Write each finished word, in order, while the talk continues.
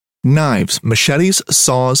Knives, machetes,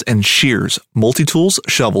 saws, and shears, multi-tools,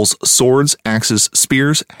 shovels, swords, axes,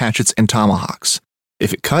 spears, hatchets, and tomahawks.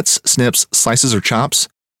 If it cuts, snips, slices, or chops,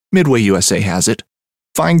 Midway USA has it.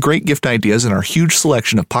 Find great gift ideas in our huge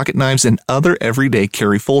selection of pocket knives and other everyday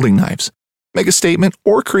carry folding knives. Make a statement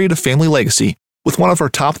or create a family legacy with one of our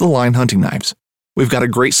top-of-the-line hunting knives. We've got a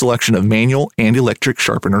great selection of manual and electric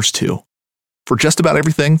sharpeners, too. For just about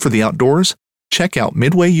everything for the outdoors, check out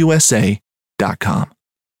MidwayUSA.com.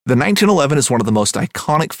 The 1911 is one of the most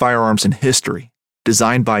iconic firearms in history.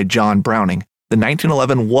 Designed by John Browning, the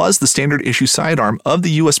 1911 was the standard issue sidearm of the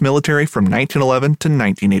U.S. military from 1911 to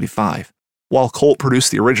 1985. While Colt produced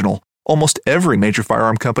the original, almost every major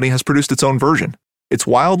firearm company has produced its own version. It's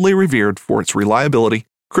wildly revered for its reliability,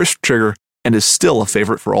 crisp trigger, and is still a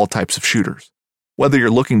favorite for all types of shooters. Whether you're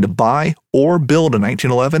looking to buy or build a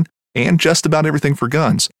 1911 and just about everything for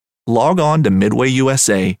guns, log on to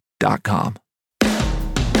MidwayUSA.com.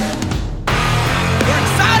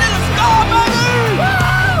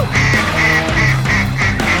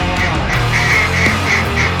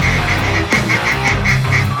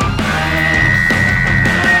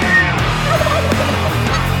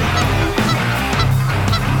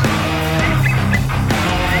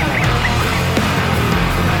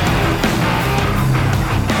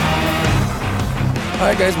 All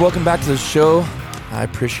right, guys, welcome back to the show. I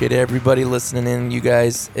appreciate everybody listening in, you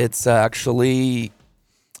guys. It's actually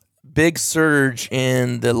big surge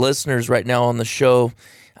in the listeners right now on the show.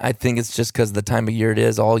 I think it's just because of the time of year it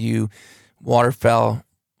is. All you waterfowl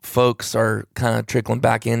folks are kind of trickling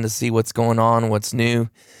back in to see what's going on, what's new.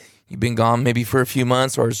 You've been gone maybe for a few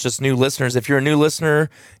months, or it's just new listeners. If you're a new listener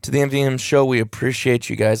to the MVM show, we appreciate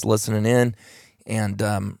you guys listening in and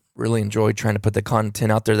really enjoy trying to put the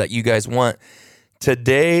content out there that you guys want.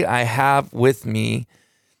 Today, I have with me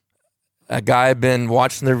a guy I've been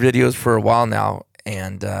watching their videos for a while now,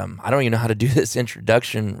 and I don't even know how to do this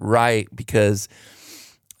introduction right because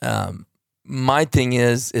my thing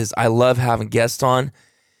is I love having guests on.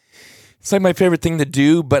 It's like my favorite thing to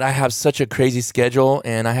do, but I have such a crazy schedule,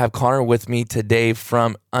 and I have Connor with me today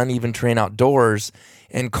from Uneven Terrain Outdoors.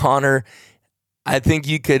 And Connor, I think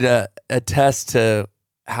you could attest to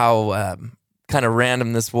how kind of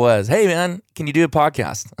random this was. Hey man, can you do a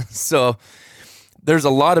podcast? So there's a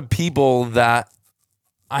lot of people that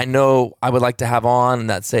I know I would like to have on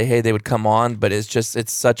that say, hey, they would come on, but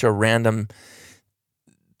it's such a random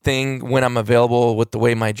thing when I'm available with the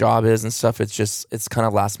way my job is and stuff. It's kind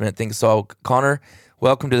of last minute thing. So Connor,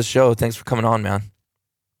 welcome to the show. Thanks for coming on, man.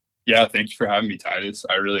 Yeah. Thank you for having me, Titus.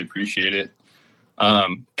 I really appreciate it.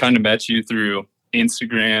 Kind of met you through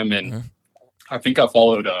Instagram and I think I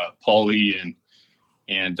followed Paulie and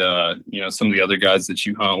some of the other guys that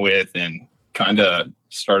you hunt with and kind of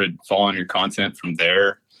started following your content from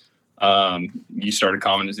there. You started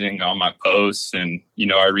commenting on my posts and,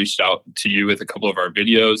 I reached out to you with a couple of our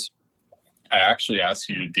videos. I actually asked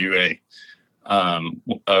you to do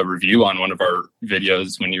a review on one of our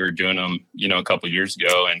videos when you were doing them, a couple of years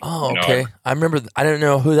ago. And okay. I remember, I don't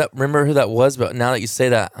know who that was, but now that you say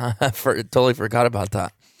that, I totally forgot about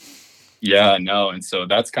that. Yeah, no. And so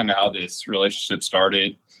that's kind of how this relationship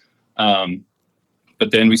started.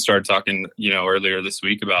 But then we started talking, earlier this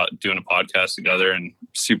week about doing a podcast together and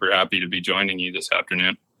super happy to be joining you this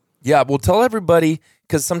afternoon. Yeah. Well, tell everybody,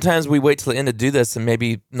 because sometimes we wait till the end to do this and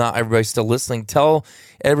maybe not everybody's still listening. Tell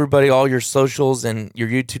everybody all your socials and your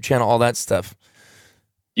YouTube channel, all that stuff.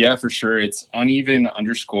 Yeah, for sure. It's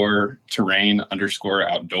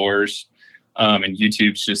uneven_terrain_outdoors. And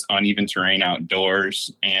YouTube's just Uneven Terrain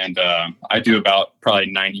Outdoors. And I do about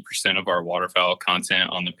probably 90% of our waterfowl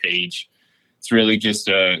content on the page. It's really just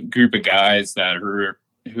a group of guys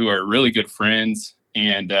who are really good friends.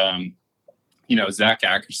 And, Zach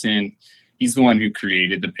Ackerson, he's the one who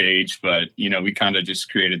created the page, but, we kind of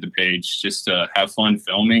just created the page just to have fun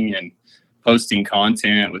filming and posting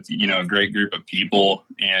content with, a great group of people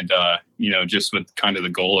and, just with kind of the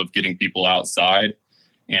goal of getting people outside.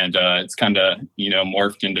 And it's kind of,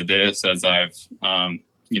 morphed into this as I've, kind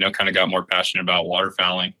of got more passionate about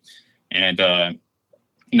waterfowling. And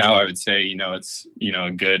now I would say, it's,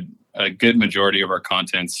 a good majority of our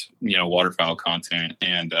content's, waterfowl content.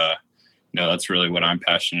 And, that's really what I'm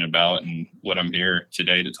passionate about and what I'm here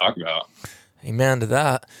today to talk about. Amen to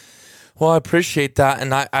that. Well, I appreciate that.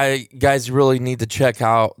 And I guys really need to check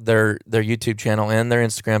out their YouTube channel and their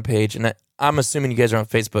Instagram page. And I'm assuming you guys are on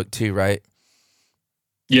Facebook too, right?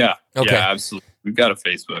 Yeah. Okay. Yeah, absolutely. We've got a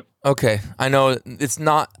Facebook. Okay. I know it's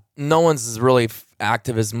not, no one's as really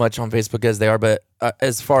active as much on Facebook as they are, but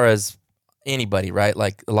as far as anybody, right?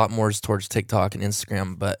 Like a lot more is towards TikTok and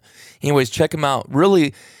Instagram. But anyways, check them out.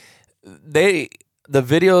 Really, the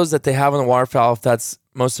videos that they have on the waterfowl, if that's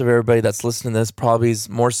most of everybody that's listening to this probably is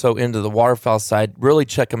more so into the waterfowl side, really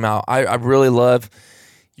check them out. I really love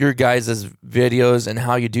your guys' videos and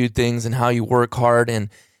how you do things and how you work hard. And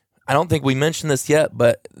I don't think we mentioned this yet,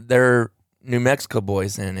 but they're New Mexico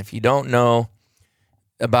boys. And if you don't know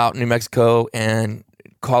about New Mexico and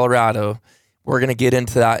Colorado, we're going to get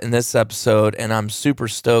into that in this episode. And I'm super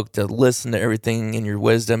stoked to listen to everything in your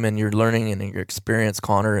wisdom and your learning and your experience,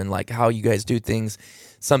 Connor, and like how you guys do things.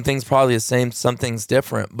 Some things probably the same, some things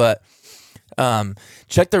different, but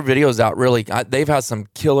check their videos out. Really, they've had some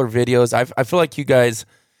killer videos. I feel like you guys,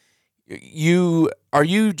 are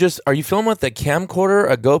you filming with a camcorder,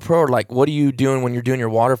 a GoPro, or like what are you doing when you're doing your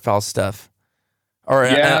waterfowl stuff, or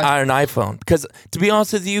an iPhone? Because to be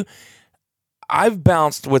honest with you, I've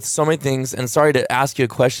bounced with so many things, and sorry to ask you a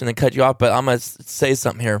question and cut you off, but I'm gonna say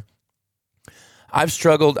something here. I've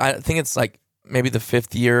struggled. I think it's like maybe the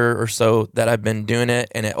 5th year or so that I've been doing it,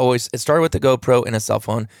 and it started with the GoPro and a cell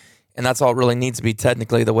phone, and that's all it really needs to be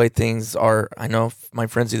technically the way things are. I know my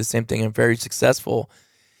friends do the same thing and very successful,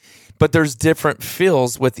 but there's different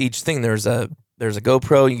feels with each thing. There's a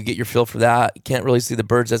GoPro, you get your feel for that. You can't really see the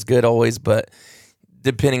birds as good always, but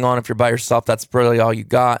depending on if you're by yourself, that's really all you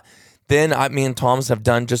got. Then me and Thomas have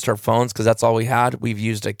done just our phones because that's all we had. We've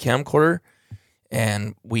used a camcorder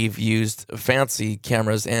and we've used fancy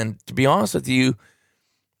cameras. And to be honest with you,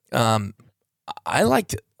 I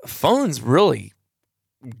liked phones really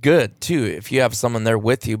good too if you have someone there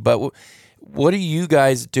with you. But what are you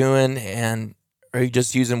guys doing? And are you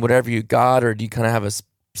just using whatever you got, or do you kind of have a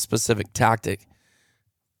specific tactic?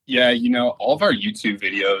 Yeah, all of our YouTube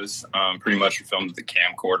videos pretty much are filmed with a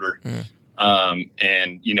camcorder. And,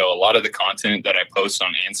 a lot of the content that I post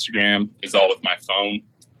on Instagram is all with my phone.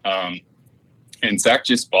 And Zach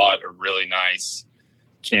just bought a really nice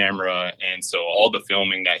camera. And so all the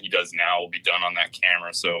filming that he does now will be done on that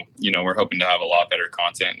camera. So, we're hoping to have a lot better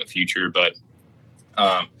content in the future. But,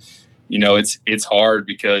 it's hard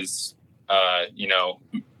because,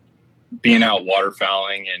 being out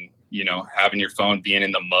waterfowling and, having your phone being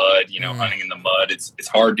in the mud, hunting in the mud, it's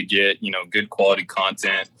hard to get, good quality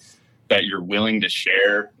content that you're willing to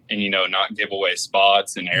share and, not give away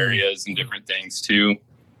spots and areas and different things too.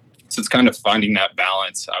 So it's kind of finding that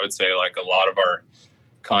balance. I would say like a lot of our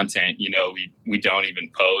content, we don't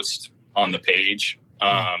even post on the page.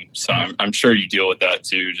 So I'm sure you deal with that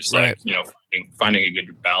too. Just right. Like, finding a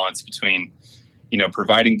good balance between,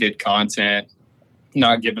 providing good content,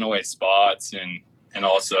 not giving away spots and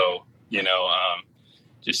also,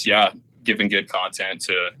 giving good content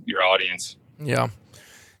to your audience. Yeah.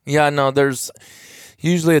 Yeah, no, there's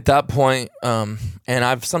usually at that point, and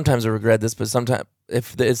I've sometimes regret this, but sometimes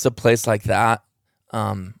if it's a place like that,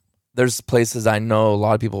 there's places I know a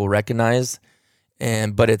lot of people will recognize,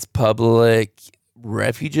 but it's public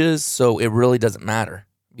refuges, so it really doesn't matter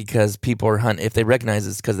because people are hunting. If they recognize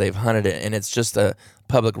it's because they've hunted it, and it's just a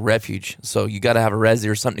public refuge, so you got to have a resi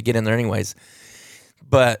or something to get in there anyways.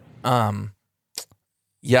 But I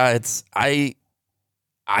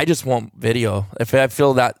just want video. If I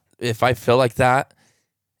feel like that,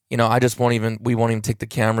 we won't even take the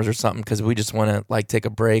cameras or something because we just want to like take a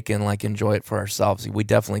break and like enjoy it for ourselves. We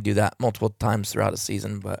definitely do that multiple times throughout a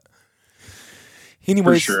season. But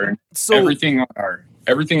anyways, for sure. So everything on our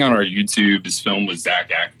YouTube is filmed with Zach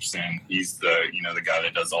Ackerson. He's the guy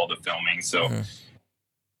that does all the filming. So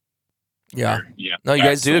yeah, no, you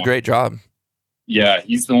guys do a great job. Yeah,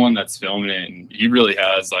 he's the one that's filming it, and he really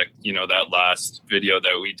has that last video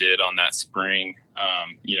that we did on that spring.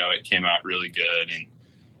 It came out really good, and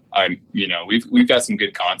we've got some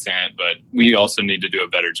good content, but we also need to do a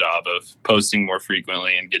better job of posting more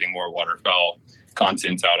frequently and getting more waterfowl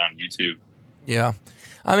content out on YouTube. Yeah,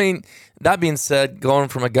 I mean, that being said, going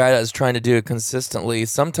from a guy that's trying to do it consistently,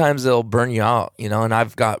 sometimes it'll burn you out, and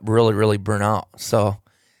I've got really, really burnt out. So,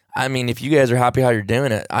 I mean, if you guys are happy how you're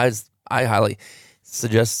doing it, I highly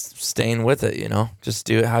suggest staying with it, just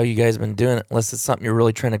do it how you guys have been doing it, unless it's something you're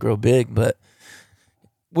really trying to grow big, but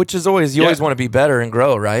which is always, you always want to be better and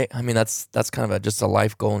grow, right? I mean, that's kind of just a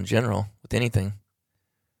life goal in general with anything.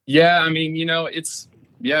 Yeah. I mean, it's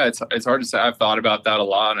hard to say. I've thought about that a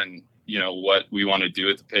lot and, what we want to do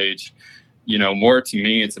with the page, more to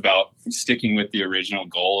me, it's about sticking with the original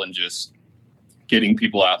goal and just getting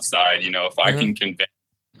people outside. If I can convince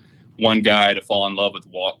one guy to fall in love with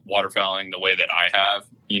waterfowling the way that I have,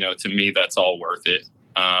 to me, that's all worth it.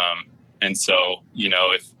 And so,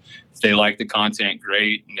 if they like the content,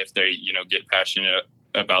 great. And if they, get passionate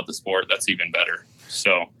about the sport, that's even better.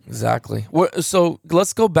 So exactly. So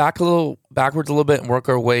let's go backwards a little bit and work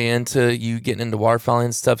our way into you getting into waterfowling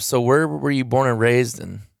and stuff. So where were you born and raised?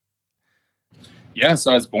 And Yeah,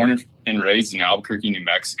 so I was born and raised in Albuquerque, New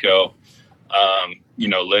Mexico.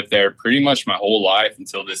 Lived there pretty much my whole life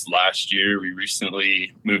until this last year. We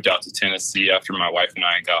recently moved out to Tennessee after my wife and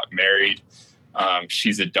I got married.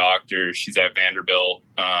 She's a doctor. She's at Vanderbilt,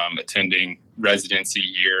 attending residency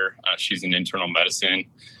here. She's an internal medicine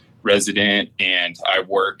resident, and I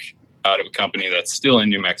work out of a company that's still in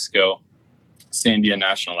New Mexico, Sandia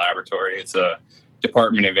National Laboratory. It's a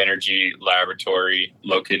Department of Energy laboratory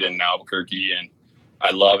located in Albuquerque, and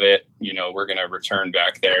I love it. We're going to return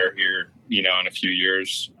back there here, in a few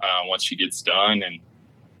years once she gets done. And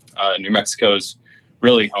New Mexico's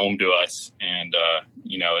really home to us, and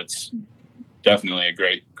it's definitely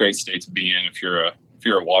a great state to be in if you're a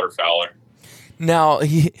waterfowler. Now,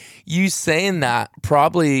 you saying that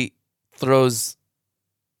probably throws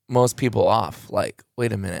most people off. Like,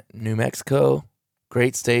 wait a minute, New Mexico,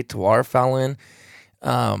 great state to waterfowl in.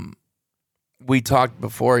 We talked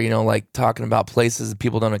before, like talking about places that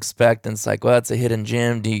people don't expect, and it's like, well, it's a hidden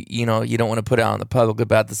gem. You don't want to put it out in the public,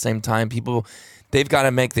 but at the same time, people, they've got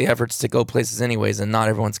to make the efforts to go places anyways, and not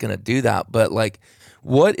everyone's going to do that. But like,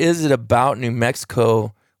 what is it about New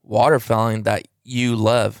Mexico waterfowling that you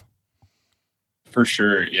love? For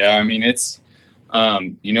sure. Yeah. I mean, it's,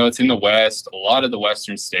 it's in the West. A lot of the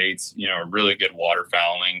Western states, are really good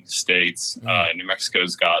waterfowling states. New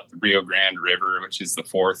Mexico's got the Rio Grande River, which is the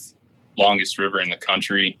fourth longest river in the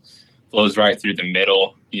country, flows right through the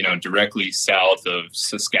middle, directly south of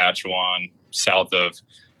Saskatchewan, south of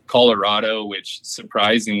Colorado, which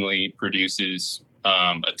surprisingly produces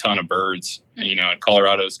a ton of birds. And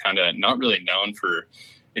Colorado is kind of not really known for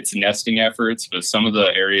its nesting efforts, but some of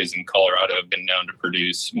the areas in Colorado have been known to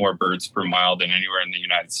produce more birds per mile than anywhere in the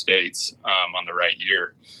United States on the right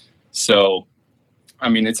year. So, I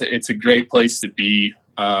mean, it's a great place to be.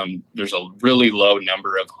 There's a really low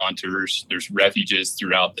number of hunters. There's refuges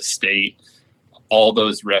throughout the state. All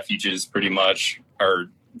those refuges pretty much are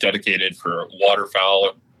dedicated for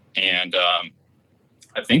waterfowl. And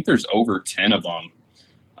I think there's over 10 of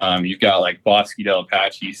them. You've got like Bosque del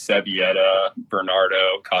Apache, Sevietta,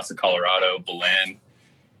 Bernardo, Casa Colorado, Belen,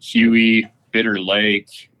 Huey, Bitter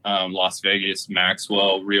Lake, Las Vegas,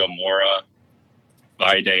 Maxwell, Rio Mora,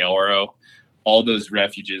 Valle de Oro. All those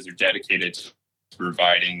refuges are dedicated to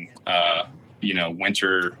providing,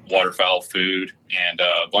 winter waterfowl food, and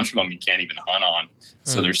a bunch of them you can't even hunt on.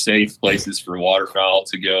 So they're safe places for waterfowl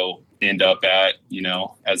to go end up at,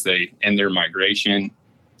 as they end their migration.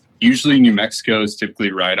 Usually New Mexico is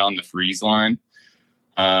typically right on the freeze line.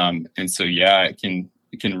 And so, yeah, it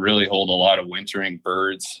can really hold a lot of wintering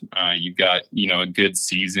birds. You've got, a good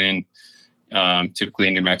season. Typically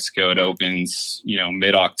in New Mexico, it opens,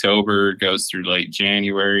 mid-October, goes through late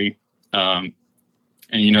January. And,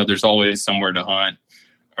 there's always somewhere to hunt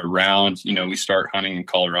around. We start hunting in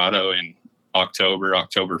Colorado in October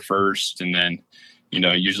 1st. And then,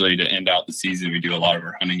 usually to end out the season, we do a lot of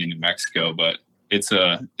our hunting in New Mexico. But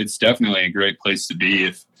it's definitely a great place to be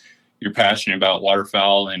if you're passionate about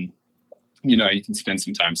waterfowl, and, you can spend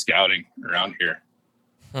some time scouting around here.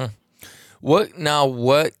 What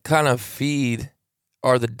kind of feed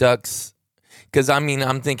are the ducks? Because, I mean,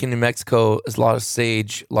 I'm thinking New Mexico is a lot of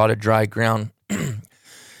sage, a lot of dry ground.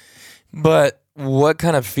 But what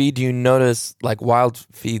kind of feed do you notice, like wild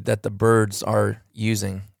feed, that the birds are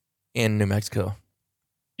using in New Mexico?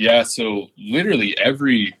 Yeah, so literally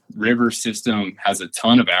every river system has a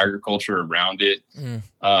ton of agriculture around it.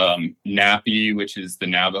 Nappy, which is the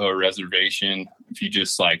Navajo reservation. If you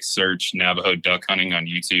just like search Navajo duck hunting on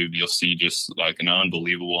YouTube, you'll see just like an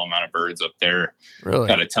unbelievable amount of birds up there. Really?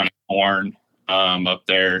 Got a ton of corn up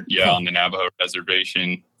there. Yeah, on the Navajo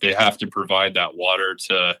reservation. They have to provide that water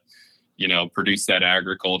to, produce that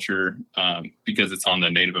agriculture because it's on the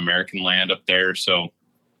Native American land up there. So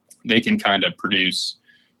they can kind of produce,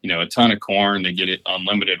 a ton of corn. They get it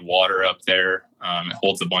unlimited water up there. It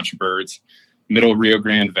holds a bunch of birds. Middle Rio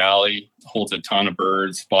Grande Valley holds a ton of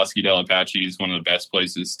birds. Bosque del Apache is one of the best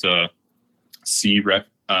places to see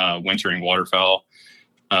wintering waterfowl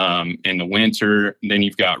in the winter. And then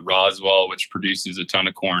you've got Roswell, which produces a ton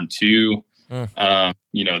of corn too. That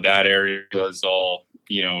area is all,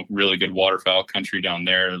 really good waterfowl country down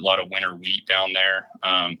there. A lot of winter wheat down there.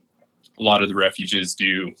 A lot of the refuges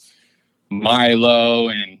do milo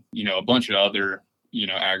and, a bunch of other,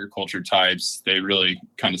 agriculture types. They really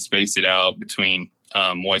kind of space it out between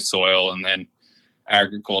moist soil and then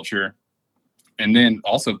agriculture. And then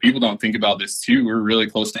also people don't think about this too. We're really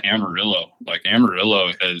close to Amarillo. Like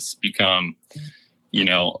Amarillo has become,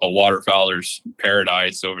 a waterfowler's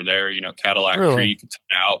paradise over there. Cadillac Really? Creek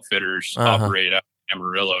outfitters operate out of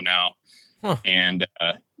Amarillo now. Huh. And,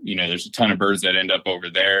 there's a ton of birds that end up over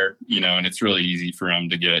there, and it's really easy for them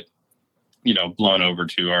to get, blown over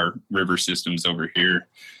to our river systems over here.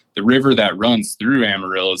 The river that runs through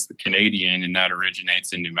Amarillo is the Canadian, and that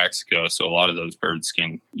originates in New Mexico. So a lot of those birds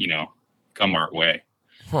can, come our way.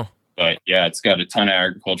 Huh. But yeah, it's got a ton of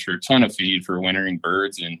agriculture, a ton of feed for wintering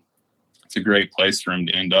birds, and it's a great place for them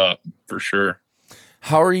to end up for sure.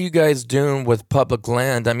 How are you guys doing with public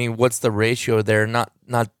land? I mean, what's the ratio there? Not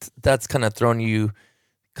that's kind of thrown you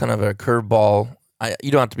kind of a curveball. You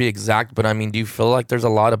don't have to be exact, but I mean, do you feel like there's a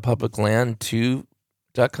lot of public land to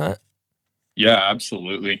duck hunt? Yeah,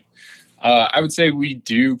 absolutely. I would say we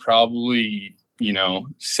do probably,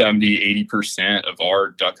 70, 80% of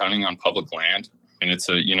our duck hunting on public land. And it's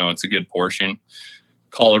a good portion.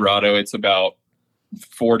 Colorado, it's about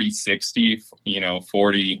 40, 60,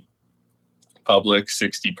 40 public,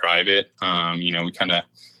 60 private. We kind of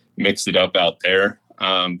mixed it up out there.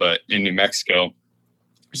 But in New Mexico,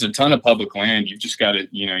 there's a ton of public land. You've just got to,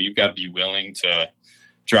 you've got to be willing to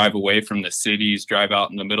drive away from the cities, drive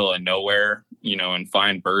out in the middle of nowhere, and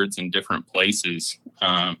find birds in different places.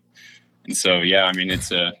 And so, yeah, I mean,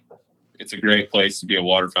 it's a great place to be a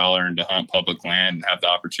waterfowler and to hunt public land and have the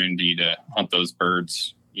opportunity to hunt those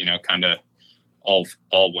birds, kind of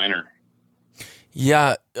all winter.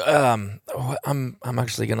 Yeah, I'm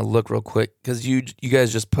actually gonna look real quick because you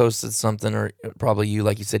guys just posted something, or probably you,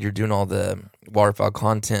 like you said, you're doing all the waterfowl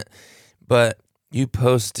content, but you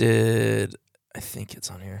posted, I think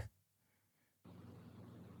it's on here,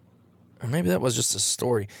 or maybe that was just a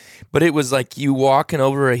story, but it was like you walking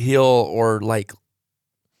over a hill or like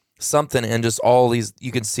something, and just all these,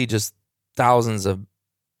 you can see just thousands of,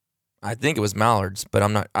 I think it was mallards, but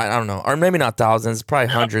I don't know. Or maybe not thousands, probably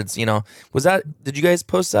hundreds, did you guys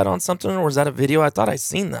post that on something, or was that a video? I thought I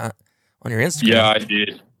seen that on your Instagram. Yeah, I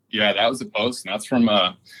did. Yeah, that was a post, and that's from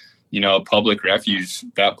a public refuge.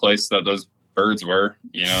 That place that those birds were,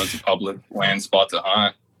 it's a public land spot to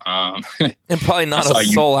hunt. And probably not a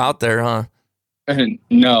soul out there, huh?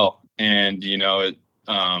 No. And,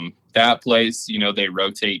 that place, they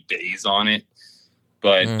rotate days on it,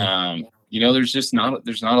 but, there's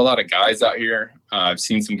not a lot of guys out here. I've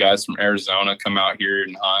seen some guys from Arizona come out here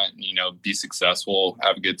and hunt, be successful,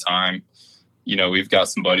 have a good time. We've got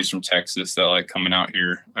some buddies from Texas that like coming out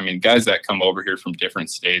here. I mean, guys that come over here from different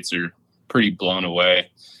states are pretty blown away,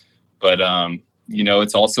 but,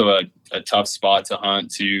 it's also a tough spot to hunt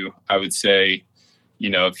too. I would say,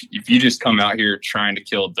 if you just come out here trying to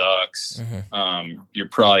kill ducks, you're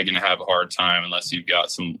probably going to have a hard time unless you've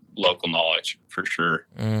got some local knowledge for sure.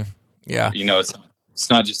 Yeah. It's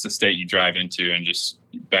not just a state you drive into and just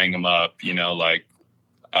bang them up, like,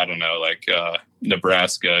 I don't know, like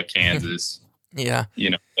Nebraska, Kansas. Yeah.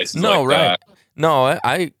 Places no, like right. that. No,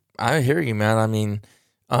 I hear you, man. I mean,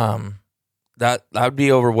 that would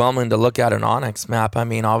be overwhelming to look at an Onyx map. I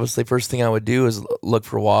mean, obviously, first thing I would do is look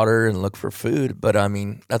for water and look for food. But I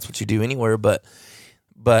mean, that's what you do anywhere. But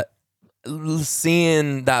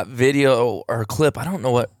seeing that video or clip, I don't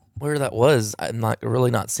know where that was. I'm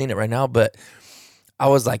not seeing it right now. But I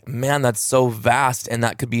was like, man, that's so vast, and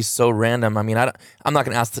that could be so random. I mean, I'm not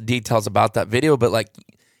going to ask the details about that video, but like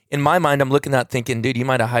in my mind, I'm looking at thinking, dude, you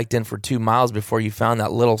might have hiked in for 2 miles before you found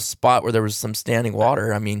that little spot where there was some standing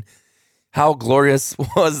water. I mean, how glorious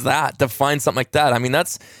was that to find something like that? I mean,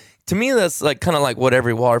 to me, that's like kind of like what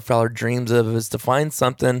every waterfowler dreams of, is to find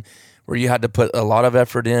something where you had to put a lot of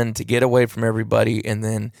effort in to get away from everybody, and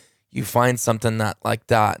then you find something like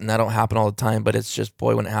that, and that don't happen all the time, but it's just,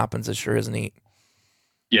 boy, when it happens, it sure is neat.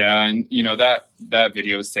 Yeah, and that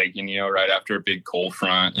video was taken, right after a big cold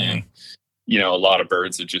front, and a lot of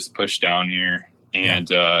birds had just pushed down here, and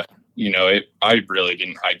I really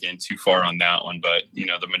didn't hike in too far on that one, but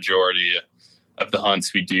the majority of the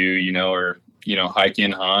hunts we do, are hike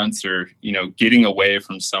in hunts, or getting away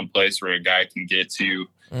from someplace where a guy can get to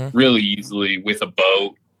really easily with a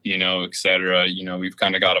boat, et cetera. We've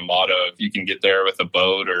kind of got a motto: if you can get there with a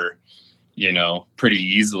boat or pretty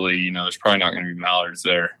easily, there's probably not going to be mallards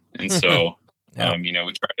there. And so,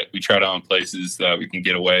 we try to hunt places that we can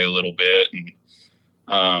get away a little bit, and,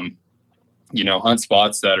 hunt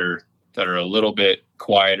spots that are a little bit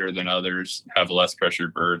quieter than others, have less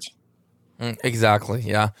pressured birds. Exactly.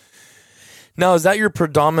 Yeah. Now, is that your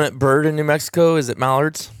predominant bird in New Mexico? Is it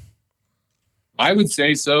mallards? I would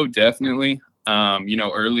say so. Definitely.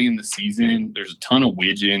 Early in the season, there's a ton of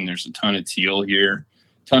widgeon. There's a ton of teal here.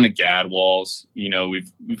 Ton of gadwalls.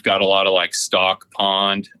 We've got a lot of like stock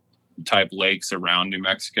pond type lakes around New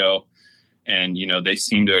Mexico, and they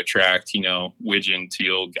seem to attract widgeon,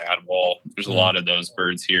 teal, gadwall. There's a lot of those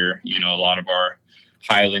birds here. A lot of our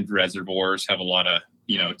highland reservoirs have a lot of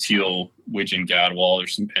teal, widgeon, gadwall.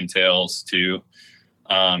 There's some pintails too.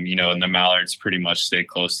 And the mallards pretty much stay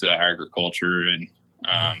close to the agriculture and,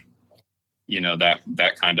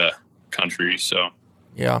 that kind of country. So,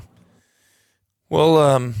 yeah.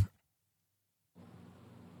 Well,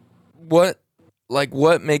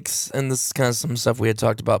 what makes, and this is kind of some stuff we had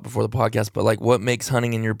talked about before the podcast, but like what makes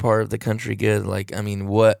hunting in your part of the country good? Like, I mean,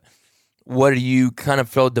 what do you kind of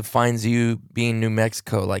feel defines you being New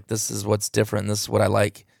Mexico? Like, this is what's different. This is what I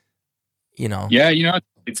like, Yeah.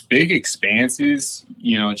 It's big expanses,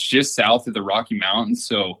 it's just south of the Rocky Mountains.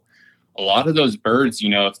 So a lot of those birds,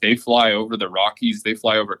 if they fly over the Rockies, they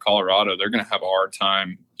fly over Colorado, they're going to have a hard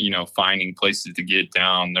time, finding places to get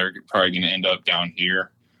down. They're probably going to end up down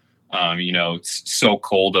here. It's so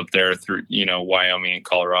cold up there through, Wyoming and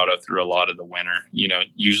Colorado through a lot of the winter.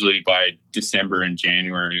 Usually by December and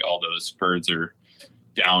January, all those birds are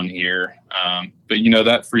down here. But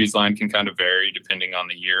that freeze line can kind of vary depending on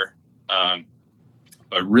the year.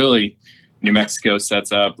 But really, New Mexico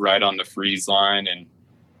sets up right on the freeze line. And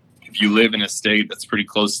if you live in a state that's pretty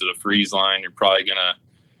close to the freeze line, you're probably going to,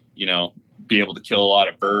 be able to kill a lot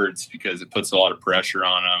of birds because it puts a lot of pressure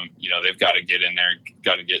on them. They've got to get in there,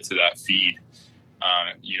 got to get to that feed,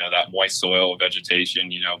 that moist soil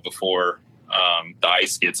vegetation, before the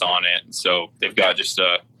ice gets on it. So they've got just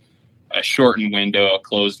a shortened window, a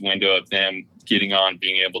closed window of them getting on,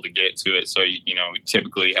 being able to get to it. So, we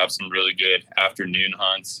typically have some really good afternoon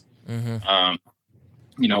hunts. Mm-hmm.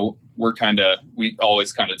 We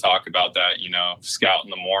always kind of talk about that, scout in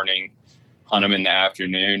the morning, hunt them in the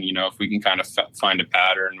afternoon. If we can kind of find a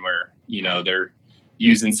pattern where, they're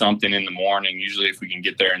using something in the morning, usually if we can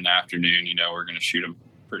get there in the afternoon, we're going to shoot them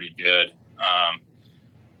pretty good.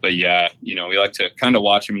 But yeah, we like to kind of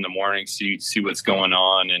watch them in the morning, see what's going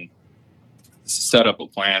on and set up a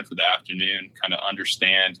plan for the afternoon, kind of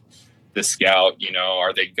understand the scout,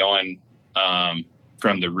 are they going,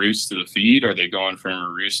 from the roost to the feed? Are they going from a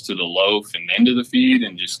roost to the loaf and then to the feed,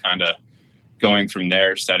 and just kind of going from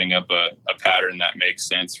there, setting up a pattern that makes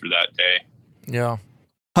sense for that day. Yeah.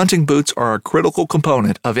 Hunting boots are a critical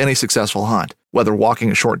component of any successful hunt. Whether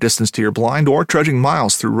walking a short distance to your blind or trudging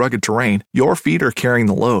miles through rugged terrain, your feet are carrying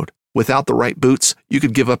the load. Without the right boots, you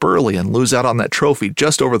could give up early and lose out on that trophy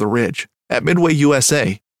just over the ridge. At Midway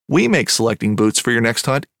USA, we make selecting boots for your next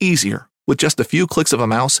hunt easier. With just a few clicks of a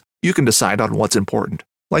mouse, you can decide on what's important,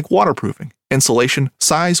 like waterproofing, insulation,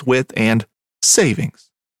 size, width, and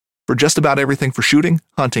savings. For just about everything for shooting,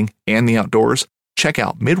 hunting, and the outdoors, check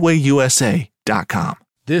out MidwayUSA.com.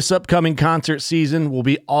 This upcoming concert season will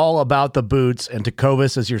be all about the boots, and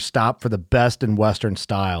Tecovas is your stop for the best in Western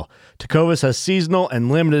style. Tecovas has seasonal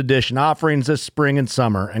and limited edition offerings this spring and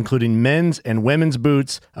summer, including men's and women's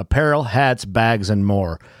boots, apparel, hats, bags, and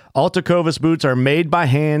more. All Tecovas boots are made by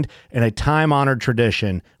hand in a time-honored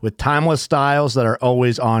tradition with timeless styles that are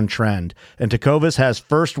always on trend. And Tecovas has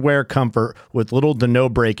first wear comfort with little to no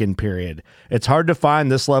break-in period. It's hard to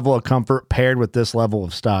find this level of comfort paired with this level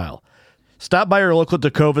of style. Stop by your local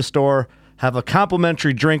Tecovas store, have a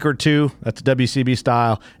complimentary drink or two, that's WCB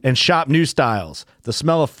style, and shop new styles. The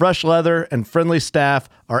smell of fresh leather and friendly staff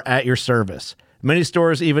are at your service. Many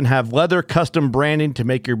stores even have leather custom branding to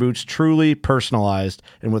make your boots truly personalized.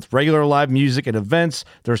 And with regular live music and events,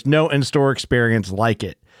 there's no in-store experience like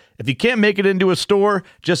it. If you can't make it into a store,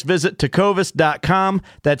 just visit tecovas.com.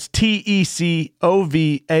 That's TECOVAS.com.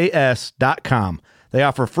 They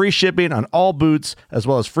offer free shipping on all boots, as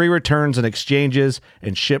well as free returns and exchanges,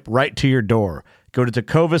 and ship right to your door. Go to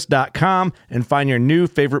tecovas.com and find your new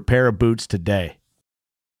favorite pair of boots today.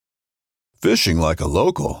 Fishing like a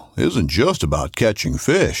local isn't just about catching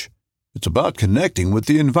fish. It's about connecting with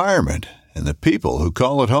the environment and the people who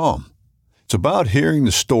call it home. It's about hearing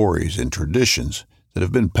the stories and traditions that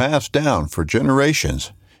have been passed down for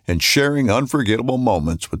generations and sharing unforgettable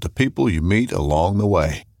moments with the people you meet along the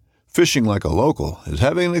way. Fishing like a local is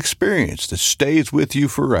having an experience that stays with you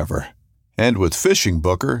forever. And with Fishing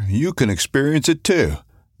Booker, you can experience it too,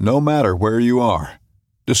 no matter where you are.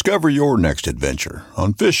 Discover your next adventure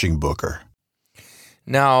on Fishing Booker.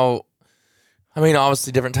 Now, I mean,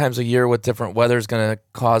 obviously different times of year with different weather is going to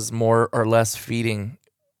cause more or less feeding.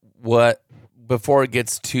 Before it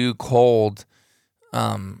gets too cold,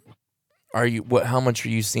 how much are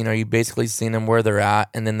you seeing? Are you basically seeing them where they're at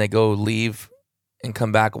and then they go leave and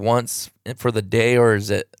come back once for the day, or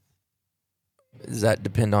does that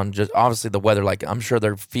depend on just obviously the weather? Like, I'm sure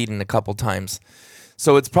they're feeding a couple times,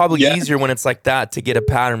 so it's probably easier when it's like that to get a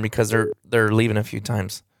pattern because they're leaving a few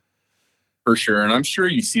times. For sure, and I'm sure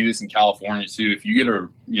you see this in California too. If you get a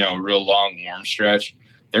real long warm stretch,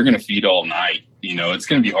 they're going to feed all night. It's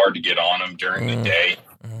going to be hard to get on them during the day.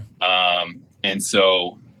 And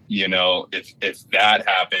so, if that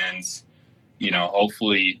happens,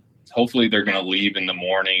 hopefully they're going to leave in the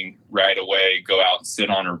morning right away, go out and sit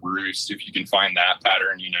on a roost. If you can find that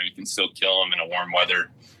pattern, you can still kill them in a warm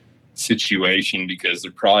weather situation, because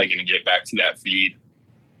they're probably going to get back to that feed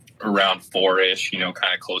around 4-ish, kind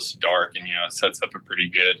of close to dark. And, it sets up a pretty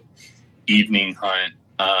good evening hunt.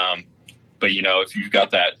 But, if you've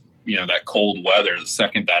got that, that cold weather, the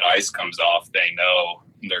second that ice comes off, they know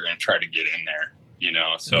they're going to try to get in there,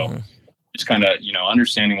 so just kind of,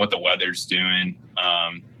 understanding what the weather's doing.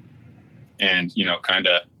 And, kind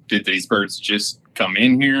of, did these birds just come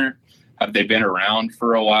in here? Have they been around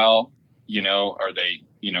for a while? Are they,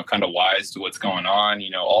 kind of wise to what's going on?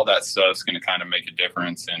 All that stuff's going to kind of make a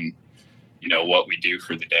difference in, what we do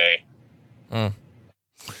for the day.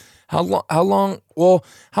 How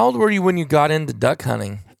old were you when you got into duck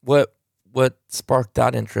hunting? What sparked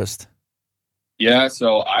that interest? Yeah.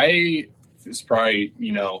 So I was probably,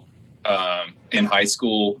 in high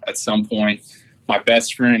school at some point. My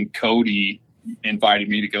best friend Cody invited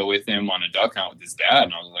me to go with him on a duck hunt with his dad,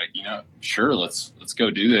 and I was like, sure, let's go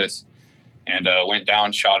do this. And went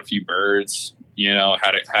down, shot a few birds,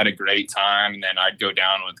 had a great time. And then I'd go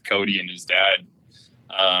down with Cody and his dad,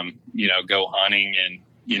 go hunting, and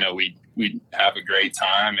we'd have a great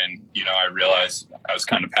time. And I realized I was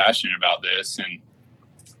kind of passionate about this. And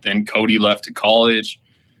then Cody left to college,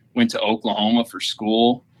 went to Oklahoma for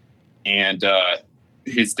school, and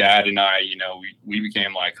his dad and I, we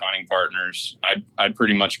became like hunting partners. I'd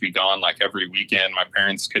pretty much be gone like every weekend. My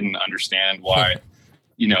parents couldn't understand why,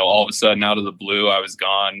 all of a sudden out of the blue, I was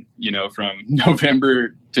gone, from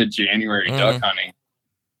November to January duck hunting.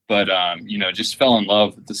 But, just fell in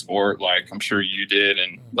love with the sport. Like I'm sure you did.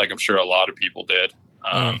 And like, I'm sure a lot of people did.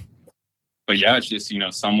 But yeah, it's just,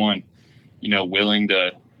 someone, willing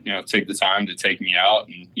to, take the time to take me out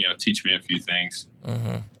and, teach me a few things.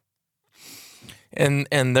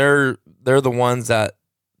 And they're the ones that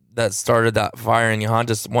started that fire in you, huh?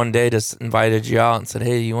 Just one day just invited you out and said,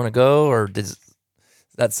 hey, you want to go? Or is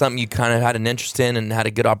that something you kind of had an interest in and had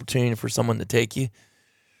a good opportunity for someone to take you?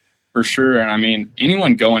 For sure. And I mean,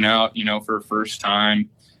 anyone going out, for a first time,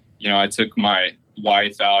 I took my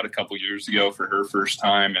wife out a couple years ago for her first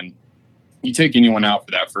time, and you take anyone out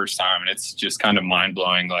for that first time and it's just kind of mind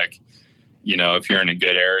blowing. Like, if you're in a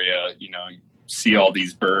good area, you see all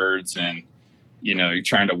these birds and, you're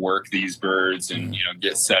trying to work these birds and,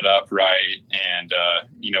 get set up right. And,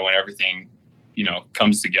 when everything,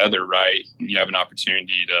 comes together right, and you have an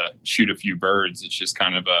opportunity to shoot a few birds, it's just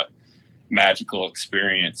kind of a magical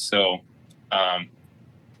experience. So, I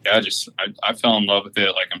fell in love with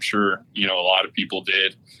it. Like I'm sure, a lot of people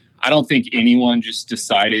did. I don't think anyone just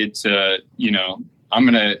decided to, I'm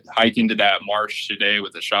going to hike into that marsh today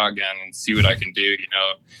with a shotgun and see what I can do.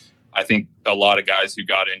 I think a lot of guys who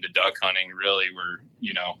got into duck hunting really were,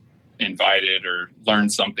 invited or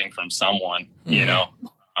learned something from someone,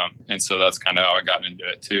 and so that's kind of how I got into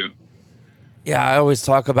it too. Yeah. I always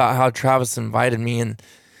talk about how Travis invited me, and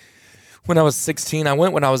when I was 16, I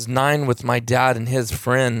went when I was 9 with my dad and his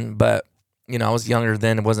friend, but I was younger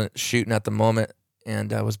then and wasn't shooting at the moment.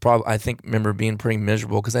 And I was remember being pretty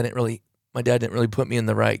miserable because my dad didn't really put me in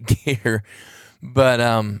the right gear, but,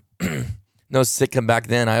 no sitcom back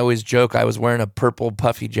then. I always joke I was wearing a purple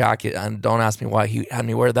puffy jacket, and don't ask me why he had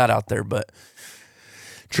me wear that out there. But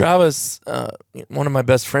Travis, one of my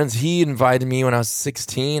best friends, he invited me when I was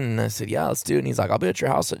 16, and I said, yeah, let's do it. And he's like, I'll be at your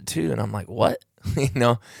house at 2. And I'm like, what?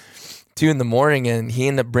 2 a.m, and he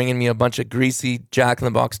ended up bringing me a bunch of greasy Jack in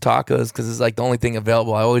the Box tacos because it's like the only thing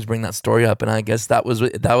available. I always bring that story up, and I guess that was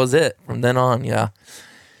it from then on. Yeah.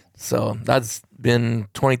 So that's been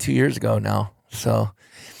 22 years ago now. So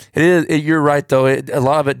it is. You're right though. A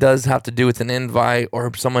lot of it does have to do with an invite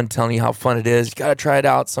or someone telling you how fun it is. You got to try it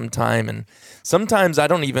out sometime. And sometimes I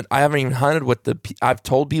haven't even hunted with I've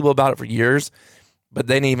told people about it for years, but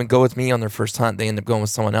they didn't even go with me on their first hunt. They end up going with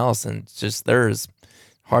someone else, and it's just they're as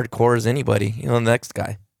hardcore as anybody, the next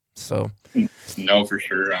guy. So no, for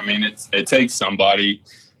sure. I mean, it takes somebody,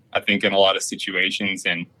 I think, in a lot of situations.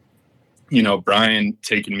 And Brian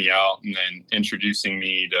taking me out and then introducing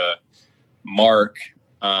me to Mark,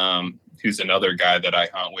 who's another guy that I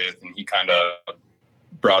hunt with, and he kind of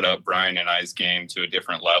brought up Brian and I's game to a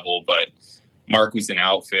different level. But Mark was an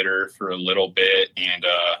outfitter for a little bit, and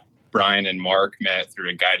Brian and Mark met through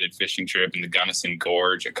a guided fishing trip in the Gunnison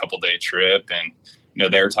Gorge, a couple-day trip, and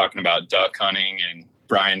they were talking about duck hunting, and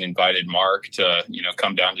Brian invited Mark to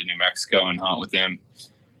come down to New Mexico and hunt with him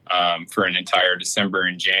for an entire December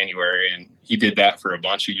and January, and he did that for a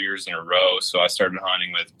bunch of years in a row. So I started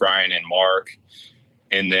hunting with Brian and Mark.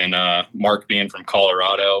 And then Mark being from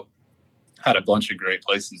Colorado, had a bunch of great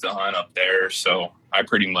places to hunt up there. So I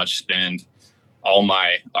pretty much spend all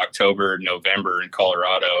my October, November in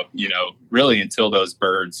Colorado, you know, really until those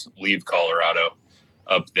birds leave Colorado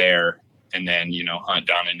up there, and then, you know, hunt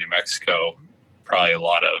down in New Mexico, probably a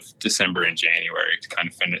lot of December and January to kind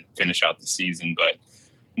of finish out the season. But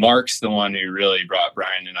Mark's the one who really brought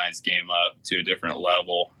Brian and I's game up to a different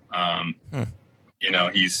level. You know,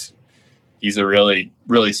 he's a really,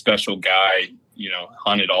 really special guy, you know,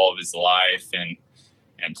 hunted all of his life and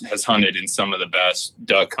has hunted in some of the best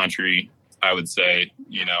duck country, I would say,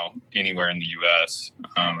 you know, anywhere in the U.S.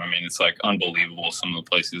 I mean, it's like unbelievable some of the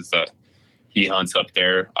places that he hunts up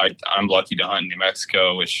there. I'm lucky to hunt in New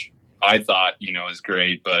Mexico, which I thought, you know, is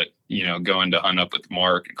great. But, you know, going to hunt up with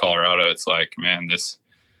Mark in Colorado, it's like, man, this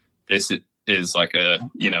is like a,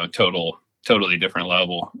 you know, totally different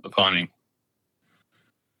level of hunting.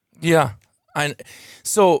 Yeah.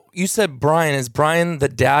 So you said Brian. Is Brian the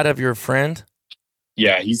dad of your friend?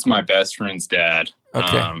 Yeah, he's my best friend's dad.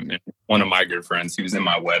 Okay. And one of my good friends. He was in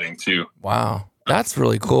my wedding too. Wow. That's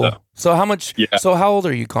really cool. So how much, so how old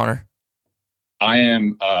are you, Connor? I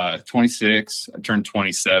am 26. I turned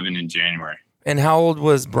 27 in January. And how old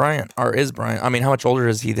was Brian, or is Brian? I mean, how much older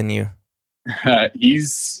is he than you? He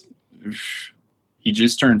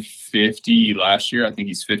just turned 50 last year. I think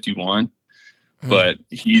he's 51, but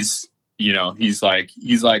he's, you know, he's like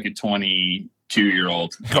a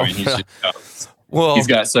 22-year-old. I mean, he's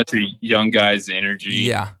got such a young guy's energy.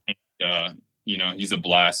 Yeah. And, you know, he's a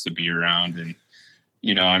blast to be around. And,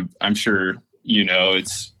 you know, I'm sure, you know,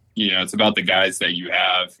 it's about the guys that you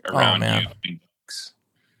have around you.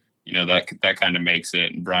 You know, that kind of makes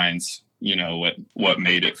it. And Brian's, you know, what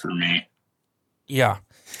made it for me. Yeah.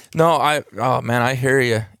 No, I hear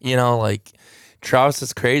you. You know, like Travis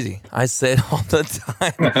is crazy. I say it all the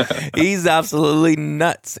time. He's absolutely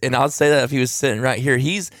nuts. And I'll say that if he was sitting right here,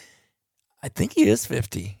 I think he is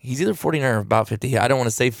 50. He's either 49 or about 50. I don't want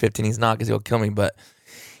to say 50 and he's not because he'll kill me. But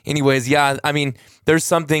anyways, yeah, I mean, there's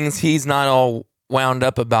some things he's not all wound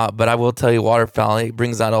up about, but I will tell you, Waterfowl, it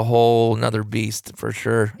brings out a whole another beast for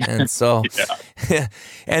sure. And so,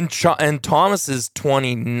 and Thomas is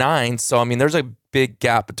 29. So, I mean, there's a big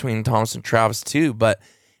gap between Thomas and Travis too. But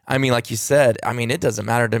I mean, like you said, I mean, it doesn't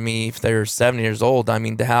matter to me if they're 70 years old. I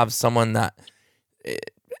mean, to have someone that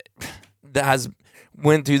has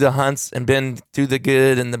went through the hunts and been through the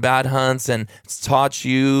good and the bad hunts and it's taught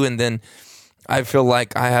you. And then I feel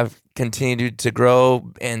like I have continued to grow,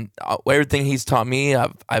 and everything he's taught me,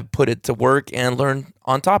 I've put it to work and learned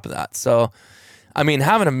on top of that. So, I mean,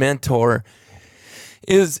 having a mentor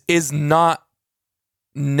is not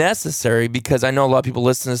necessary, because I know a lot of people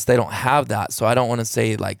listen to this, they don't have that. So I don't want to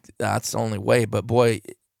say like that's the only way, but boy,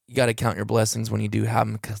 you got to count your blessings when you do have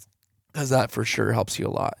them, because that for sure helps you a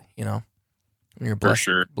lot, you know, and you're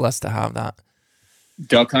blessed to have that.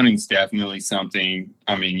 Duck hunting's definitely something.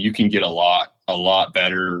 I mean, you can get a lot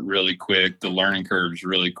better really quick. The learning curve's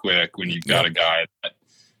really quick when you've got a guy that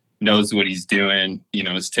knows what he's doing, you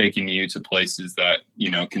know, is taking you to places that, you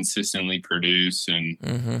know, consistently produce.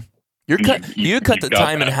 And you cut the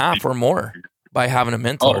time in half or more by having a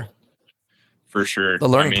mentor. Oh, for sure. The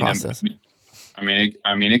learning process. I mean,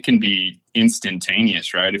 it can be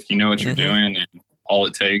instantaneous, right? If you know what you're doing, and all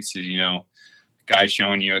it takes is, you know, guy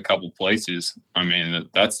showing you a couple places. I mean,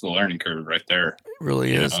 that's the learning curve right there. It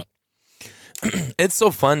really is. It's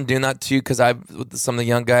so fun doing that too, because with some of the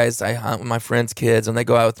young guys, I hunt with my friends' kids, and they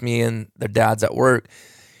go out with me and their dads at work.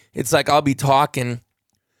 It's like I'll be talking,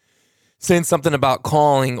 saying something about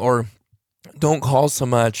calling or don't call so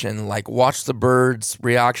much, and like watch the birds'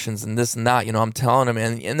 reactions and this and that. You know, I'm telling them,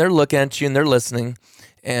 and they're looking at you and they're listening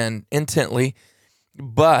and intently.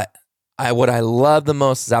 But what I love the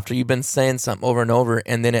most is after you've been saying something over and over,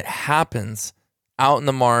 and then it happens out in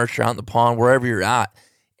the marsh or out in the pond, wherever you're at.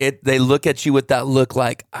 They look at you with that look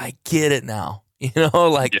like, I get it now. You know,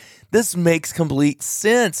 like this makes complete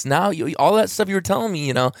sense now. All that stuff you were telling me,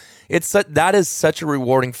 you know, that is such a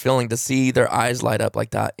rewarding feeling to see their eyes light up like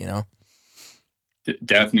that, you know.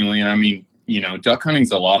 Definitely. And I mean, you know, duck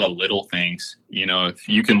hunting's a lot of little things. You know, if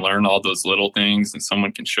you can learn all those little things and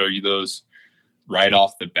someone can show you those right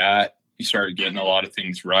off the bat, you start getting a lot of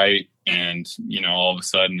things right. And, you know, all of a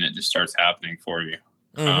sudden it just starts happening for you.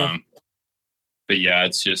 But yeah,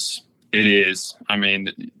 it is. I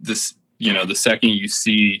mean, this, you know, the second you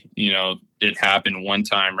see, you know, it happen one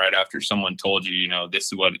time right after someone told you, you know, this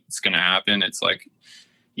is what's going to happen. It's like,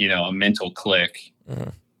 you know, a mental click,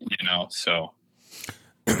 you know, so.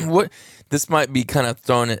 This might be kind of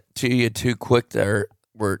throwing it to you too quick there,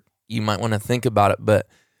 where you might want to think about it, but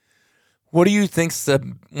what do you think's a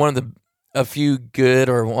few good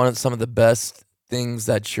or some of the best things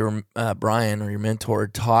that your Brian or your mentor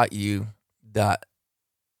taught you that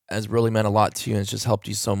has really meant a lot to you and it's just helped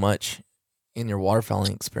you so much in your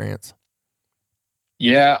waterfowling experience?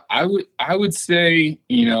 Yeah, I would say,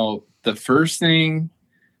 the first thing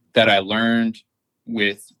that I learned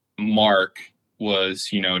with Mark was,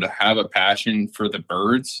 to have a passion for the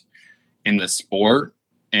birds in the sport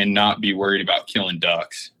and not be worried about killing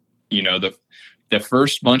ducks. The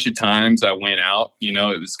first bunch of times I went out,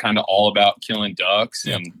 it was kind of all about killing ducks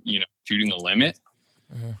and, shooting the limit.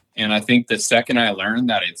 Mm-hmm. And I think the second I learned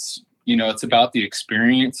that it's about the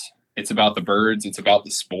experience, it's about the birds, it's about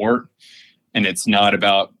the sport, and it's not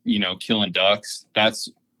about, killing ducks. That's,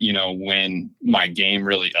 when my game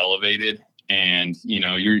really elevated. And,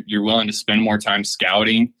 you're willing to spend more time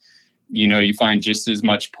scouting. You find just as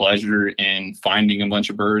much pleasure in finding a bunch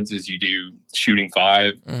of birds as you do shooting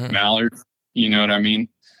 5 mm-hmm. mallards. You know what I mean?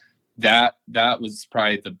 That was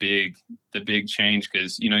probably the big change,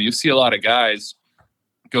 because, you'll see a lot of guys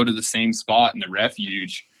go to the same spot in the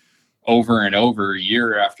refuge over and over,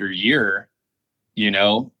 year after year, and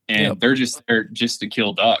yep. They're just there just to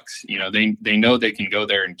kill ducks. They know they can go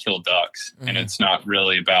there and kill ducks, mm-hmm. and it's not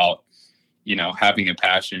really about, having a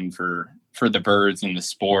passion for the birds and the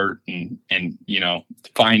sport and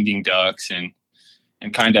finding ducks and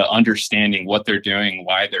kind of understanding what they're doing,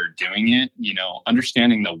 why they're doing it.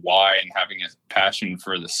 Understanding the why and having a passion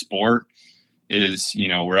for the sport is,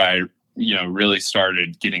 where I, really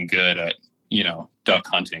started getting good at, duck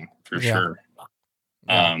hunting for sure.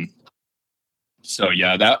 Yeah. So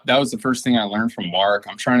yeah, that was the first thing I learned from Mark.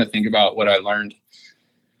 I'm trying to think about what I learned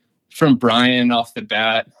from Brian off the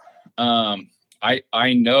bat.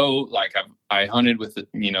 I know, like, I hunted with,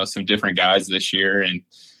 some different guys this year, and,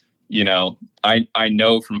 I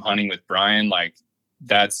know from hunting with Brian, like,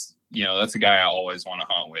 that's a guy I always want to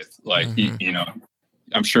hunt with. Like, mm-hmm.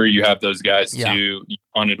 I'm sure you have those guys too. You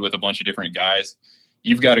hunted with a bunch of different guys.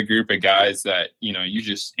 You've got a group of guys that, you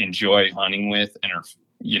just enjoy hunting with and are,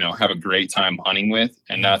 have a great time hunting with.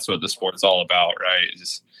 And that's what the sport's all about, right?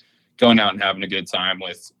 Just going out and having a good time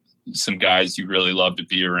with some guys you really love to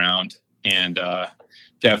be around. And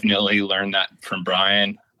definitely learned that from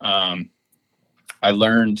Brian. I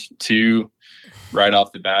learned too, right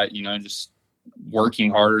off the bat, just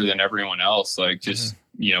working harder than everyone else, like just, mm-hmm.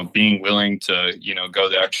 Being willing to, go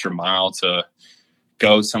the extra mile to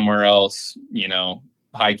go somewhere else,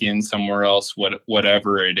 hike in somewhere else,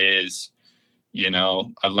 whatever it is.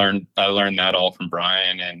 I learned that all from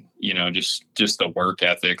Brian, and, just the work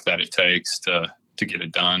ethic that it takes to get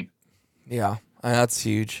it done. Yeah, that's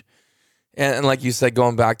huge. And like you said,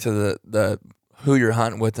 going back to the who you're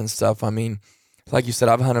hunting with and stuff, I mean, like you said,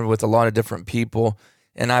 I've hunted with a lot of different people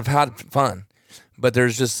and I've had fun, but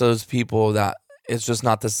there's just those people that it's just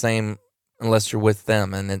not the same unless you're with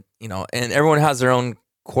them. And it, and everyone has their own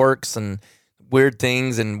quirks and weird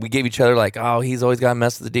things. And we gave each other like, oh, he's always got to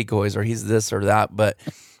mess with the decoys, or he's this or that. But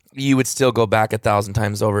you would still go back 1,000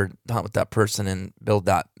 times over to hunt with that person and build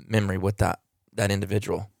that memory with that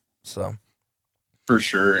individual. So. For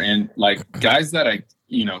sure. And like guys that I,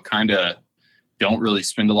 kind of don't really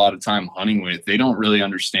spend a lot of time hunting with, they don't really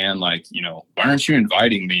understand, like, why aren't you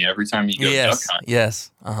inviting me every time you go duck hunting?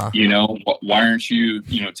 Yes. Uh-huh. Why aren't you,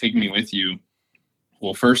 taking me with you?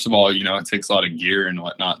 Well, first of all, it takes a lot of gear and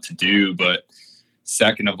whatnot to do. But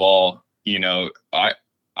second of all,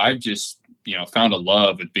 I've just, found a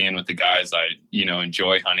love with being with the guys I,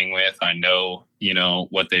 enjoy hunting with. I know,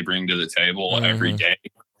 what they bring to the table mm-hmm. every day.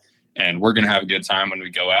 And we're going to have a good time when we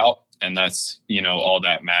go out. And that's, all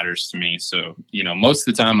that matters to me. So, most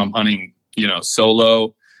of the time I'm hunting,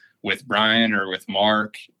 solo with Brian or with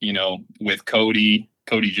Mark, with Cody.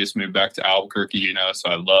 Cody just moved back to Albuquerque, so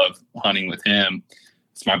I love hunting with him.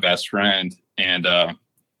 It's my best friend. And,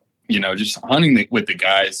 just hunting with the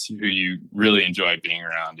guys who you really enjoy being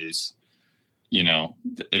around is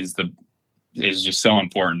just so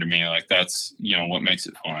important to me. Like that's, what makes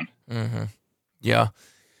it fun. Mm-hmm. Yeah.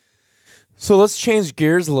 So let's change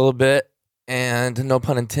gears a little bit, and no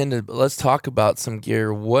pun intended, but let's talk about some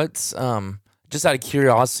gear. What's, just out of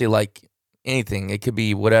curiosity, like anything, it could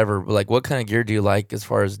be whatever, but like what kind of gear do you like as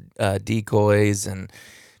far as decoys and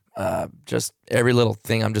just every little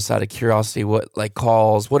thing? I'm just out of curiosity, what, like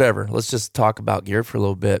calls, whatever. Let's just talk about gear for a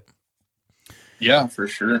little bit. Yeah, for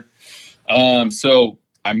sure. So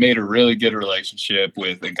I made a really good relationship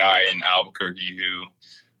with a guy in Albuquerque who,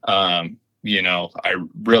 I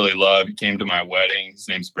really love. He came to my wedding. His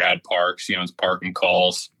name's Brad Parks. He owns Park and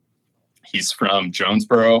Calls. He's from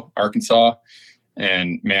Jonesboro, Arkansas.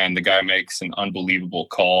 And man, the guy makes an unbelievable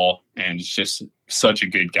call and is just such a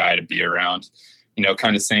good guy to be around.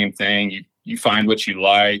 Kind of same thing. you find what you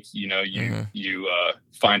like, you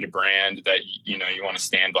find a brand that, you want to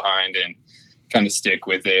stand behind and kind of stick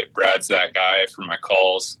with it. Brad's that guy for my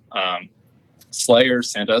calls. Slayer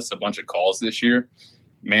sent us a bunch of calls this year.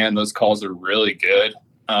 Man, those calls are really good.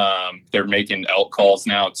 They're making elk calls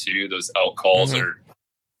now too. Those elk calls are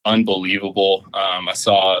unbelievable. I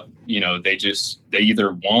saw, they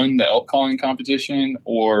either won the elk calling competition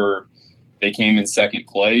or they came in second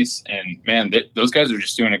place. And man, those guys are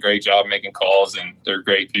just doing a great job making calls, and they're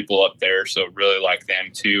great people up there. So really like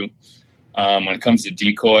them too. When it comes to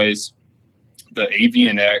decoys, the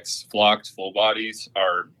AVNX flocked full bodies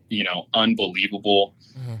are, unbelievable.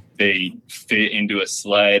 They fit into a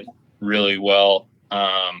sled really well.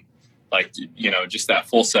 Just that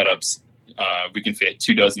full setups. We can fit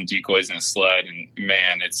 24 decoys in a sled, and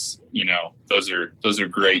man, it's, those are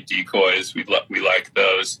great decoys. We like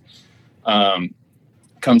those.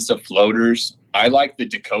 Comes to floaters, I like the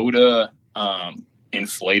Dakota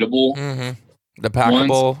inflatable. The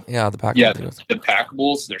packable ones. The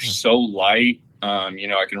packables, they're so light.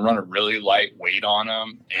 I can run a really light weight on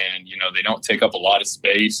them, and they don't take up a lot of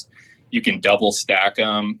space. You can double stack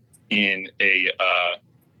them in a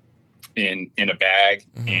bag,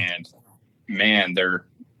 and man, they're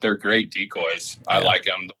great decoys. I like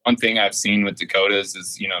them. The one thing I've seen with Dakotas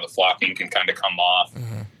is the flocking can kind of come off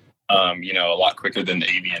a lot quicker than the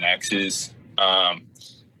AVNXs.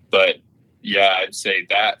 But yeah, I'd say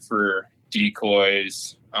that for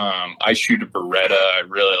decoys. I shoot a Beretta. I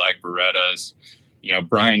really like Berettas.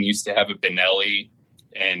 Brian used to have a Benelli,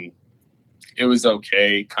 and it was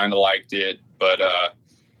okay. Kind of liked it, but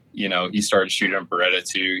he started shooting a Beretta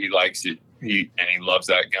too. He likes it. He loves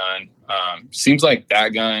that gun. Seems like that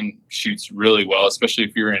gun shoots really well, especially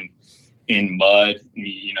if you're in mud.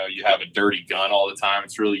 You have a dirty gun all the time.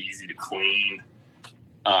 It's really easy to clean.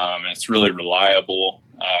 And it's really reliable.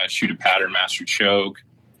 Shoot a Pattern Master choke.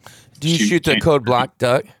 Do you shoot the Code Black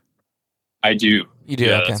Duck? I do. You do?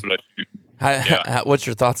 Yeah, okay. That's what I do. What's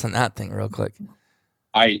your thoughts on that thing real quick?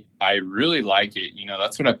 I really like it.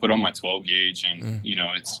 That's what I put on my 12 gauge, and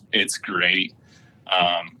it's great.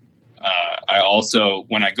 I also,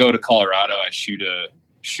 when I go to Colorado, I shoot an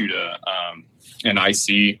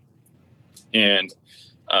IC, and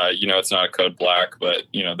it's not a Code Black, but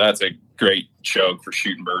that's a great choke for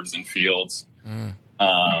shooting birds in fields.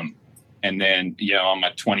 And then on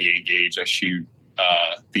my 28 gauge, I shoot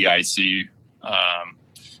the IC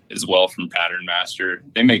as well from Pattern Master.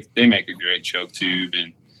 They make a great choke tube,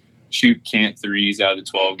 and shoot Cant 3s out of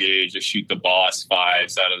the 12 gauge. I shoot the Boss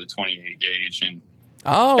 5s out of the 28 gauge, and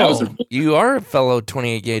you are a fellow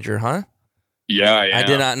 28 gauger, huh? Yeah, I am. I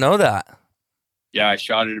did not know that. Yeah, I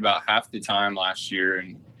shot it about half the time last year,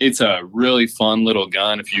 and it's a really fun little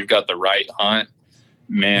gun if you've got the right hunt.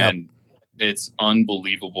 Man, It's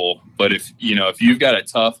unbelievable. But if you've got a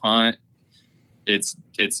tough hunt, it's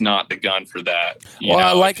not the gun for that.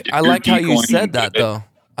 I like how you said that though.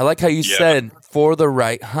 I like how you said for the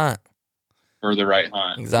right hunt. For the right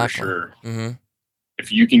hunt, exactly. For sure.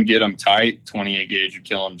 If you can get them tight, 28 gauge would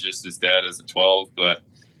kill them just as dead as a 12. But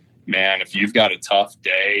man, if you've got a tough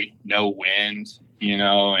day, no wind,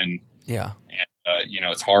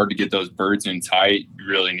 it's hard to get those birds in tight, you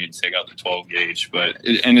really need to take out the 12 gauge. But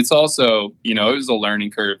it's also, it was a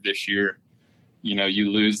learning curve this year. You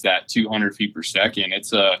lose that 200 feet per second.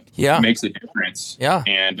 It makes a difference. Yeah.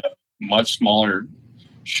 And a much smaller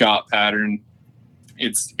shot pattern.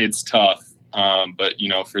 It's tough. But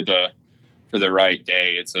for the right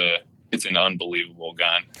day, it's an unbelievable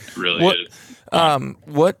gun. It really is.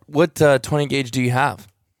 What 20 gauge do you have?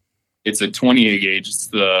 It's a 28 gauge. It's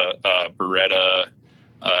the Beretta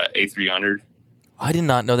A300. I did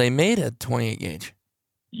not know they made a 28 gauge.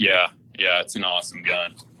 Yeah, it's an awesome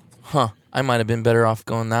gun. Huh. I might have been better off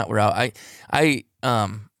going that route.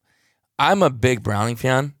 I'm a big Browning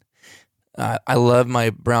fan. I love my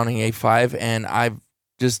Browning A5, and I'm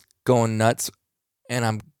just going nuts, and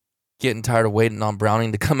I'm getting tired of waiting on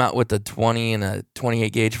Browning to come out with a 20 and a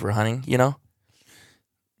 28 gauge for hunting,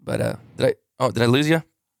 But did I lose you?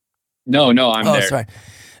 No, I'm there. Oh, sorry.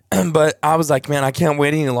 But I was like, man, I can't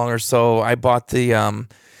wait any longer. So I bought my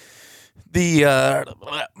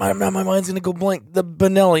mind's gonna go blank. The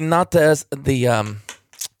Benelli, not the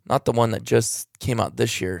one that just came out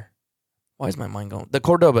this year. Why is my mind going? The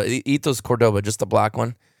Cordoba, Ethos Cordoba, just the black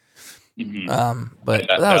one. But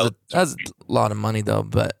that was a lot of money though.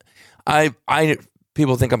 But I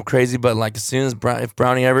people think I'm crazy, but like as soon as if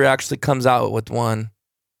Brownie ever actually comes out with one,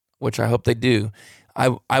 which I hope they do,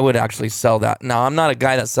 I would actually sell that. Now I'm not a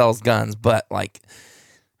guy that sells guns, but like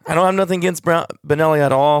I don't have nothing against Benelli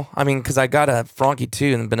at all. I mean, because I got a Franke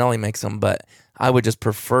too, and Benelli makes them, but I would just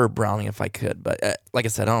prefer browning if I could. But like I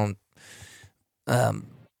said, I don't.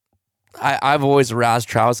 I've always aroused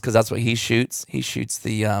Travis because that's what he shoots. He shoots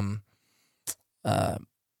the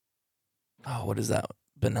what is that?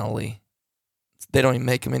 Benelli. They don't even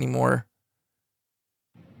make them anymore.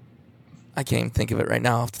 I can't even think of it right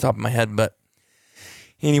now off the top of my head. But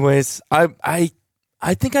anyways, I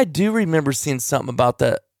think I do remember seeing something about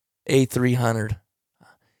the A300.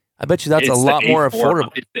 I bet you that's a lot more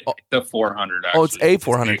affordable. It's the 400. Actually. Oh, it's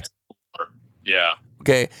A400. Yeah.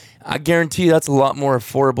 Okay, I guarantee you that's a lot more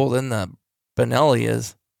affordable than the Benelli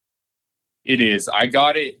is. It is. I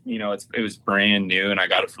got it. It was brand new, and I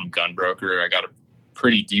got it from Gunbroker. I got a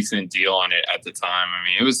pretty decent deal on it at the time.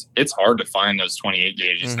 I mean, it's hard to find those 28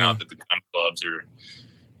 gauges now that the gun clubs are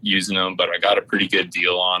using them, but I got a pretty good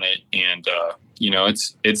deal on it, and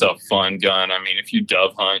it's a fun gun. I mean, if you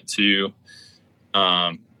dove hunt too,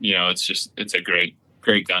 it's a great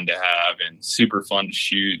gun to have and super fun to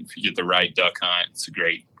shoot. If you get the right duck hunt, it's a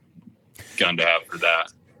great gun to have for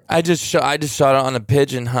that. I just shot it on a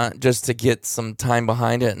pigeon hunt just to get some time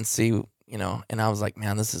behind it and see, and I was like,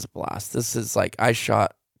 man, this is a blast. This is like, I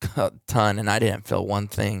shot a ton and I didn't feel one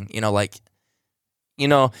thing,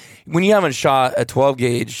 when you haven't shot a 12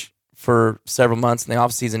 gauge for several months in the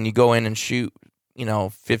off season, you go in and shoot,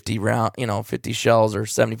 50 shells or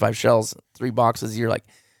 75 shells, 3 boxes. You're like,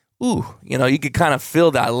 ooh, you could kind of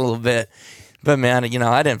feel that a little bit, but man,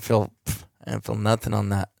 I didn't feel nothing on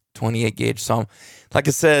that 28 gauge. So like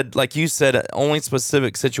I said, like you said, only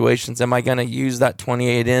specific situations am I going to use that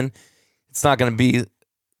 28 in. It's not going to be,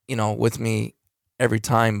 with me every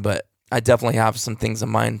time, but I definitely have some things in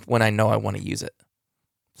mind when I know I want to use it.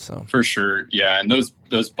 So for sure. Yeah. And those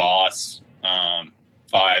Boss,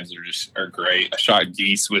 5s are great. I shot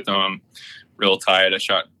geese with them real tight. I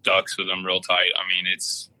shot ducks with them real tight. I mean,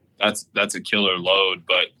 that's a killer load,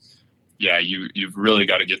 but yeah, you've really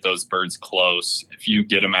got to get those birds close. If you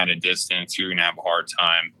get them at a distance, you're going to have a hard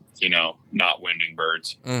time, not winding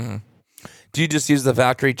birds. Mm-hmm. Do you just use the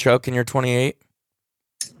factory choke in your 28?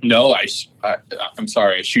 No, I'm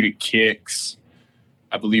sorry. I shoot at Kicks.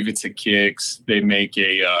 I believe it's a Kicks. They make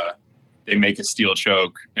a steel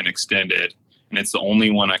choke and extended, and it's the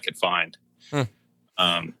only one I could find.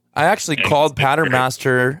 I actually called Pattern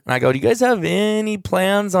Master and I go, do you guys have any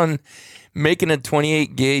plans on making a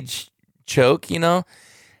 28 gauge choke?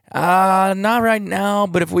 Not right now,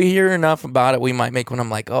 but if we hear enough about it, we might make one. I'm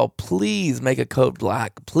like, oh, please make a coat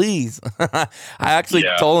black, please. I actually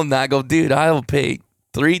told him that. I go, dude, I will pay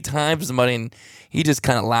 3 times the money. And he just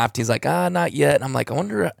kind of laughed. He's like, not yet. And I'm like, I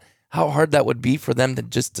wonder how hard that would be for them to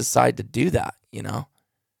just decide to do that,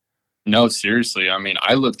 No, seriously. I mean,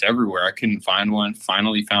 I looked everywhere. I couldn't find one.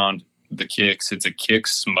 Finally found the Kicks. It's a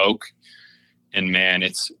Kicks smoke. And man,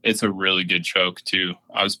 it's a really good choke too.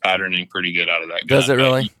 I was patterning pretty good out of that gun. Does it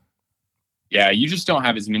really? Yeah, you just don't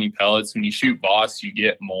have as many pellets. When you shoot Boss, you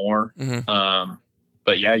get more. Mm-hmm.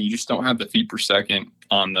 But yeah, you just don't have the feet per second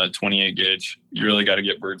on the 28 gauge. You really got to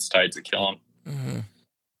get birds tight to kill them.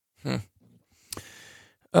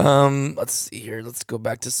 Mm-hmm. Let's see here. Let's go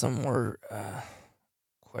back to some more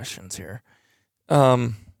questions here.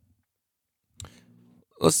 Let's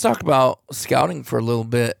talk about scouting for a little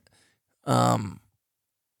bit.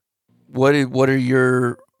 What are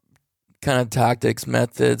your kind of tactics,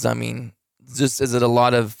 methods? I mean, is it a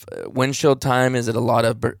lot of windshield time? Is it a lot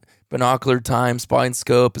of binocular time, spotting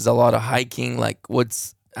scope? Is it a lot of hiking? Like,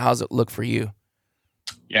 how's it look for you?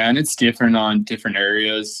 Yeah, and it's different on different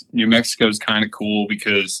areas. New Mexico is kind of cool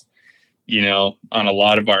because, on a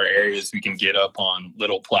lot of our areas, we can get up on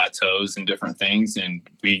little plateaus and different things, and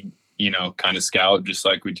we, kind of scout just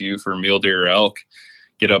like we do for mule deer or elk.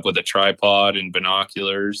 Get up with a tripod and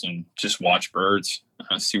binoculars and just watch birds,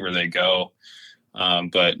 see where they go.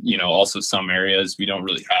 But, also some areas we don't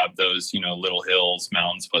really have those, little hills,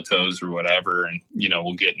 mountains, plateaus or whatever. And,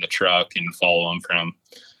 we'll get in the truck and follow them from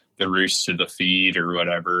the roost to the feed or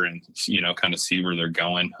whatever and, kind of see where they're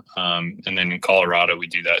going. And then in Colorado, we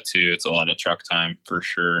do that too. It's a lot of truck time for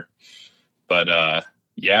sure. But,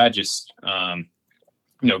 just,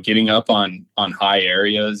 getting up on high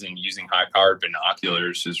areas and using high powered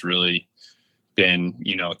binoculars has really been,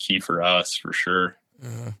 a key for us for sure.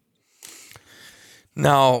 Mm-hmm.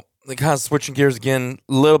 Now, kind of switching gears again,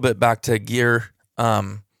 a little bit back to gear.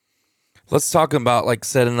 Let's talk about like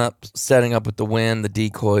setting up with the wind, the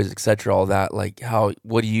decoys, etc. All that. Like,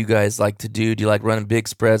 what do you guys like to do? Do you like running big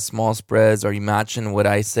spreads, small spreads? Are you matching what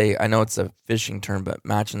I say? I know it's a fishing term, but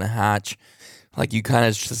matching the hatch. Like you kind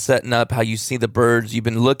of just setting up how you see the birds. You've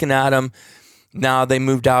been looking at them. Now they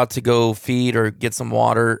moved out to go feed or get some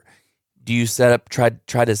water. do you set up try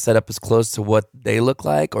to set up as close to what they look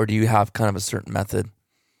like, or do you have kind of a certain method?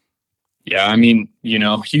 Yeah, I mean,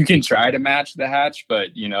 you can try to match the hatch, but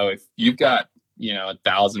if you've got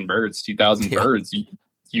 1,000 birds, 2,000 birds,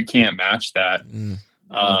 you can't match that. And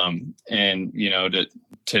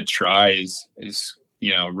to try is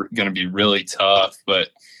going to be really tough. But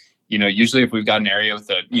usually if we've got an area with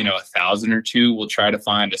 1,000 or two, we'll try to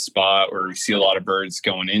find a spot where we see a lot of birds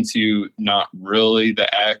going into, not really the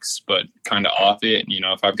X, but kind of off it. And,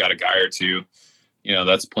 if I've got a guy or two,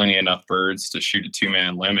 that's plenty enough birds to shoot a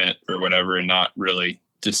 2-man limit or whatever, and not really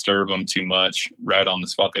disturb them too much right on the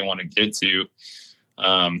spot they want to get to.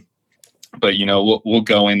 But we'll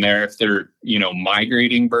go in there if they're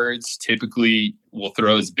migrating birds. Typically we'll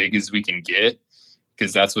throw as big as we can get,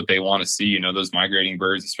 because that's what they want to see. Those migrating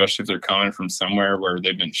birds, especially if they're coming from somewhere where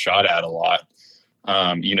they've been shot at a lot,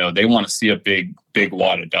 they want to see a big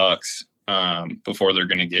wad of ducks before they're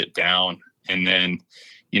going to get down. And then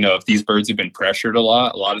if these birds have been pressured a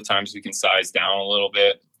lot of times we can size down a little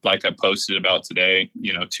bit, like I posted about today.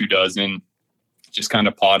 2 dozen, just kind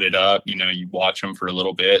of potted up. You watch them for a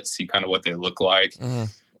little bit, see kind of what they look like.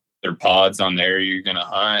 Their pods on there you're going to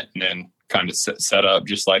hunt, and then kind of set up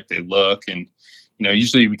just like they look. And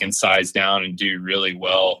usually we can size down and do really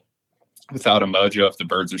well without a mojo if the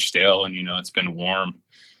birds are stale and it's been warm,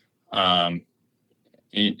 and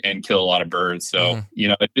kill a lot of birds. So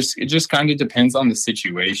it just kind of depends on the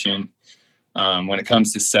situation. When it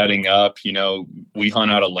comes to setting up, we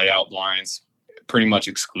hunt out of layout blinds pretty much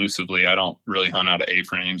exclusively. I don't really hunt out of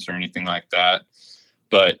A-frames or anything like that.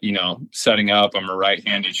 But, setting up, I'm a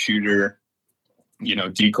right-handed shooter,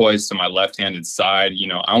 decoys to my left-handed side.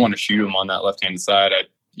 I want to shoot them on that left-handed side.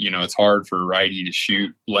 It's hard for a righty to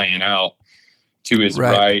shoot laying out to his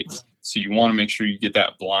right. So you want to make sure you get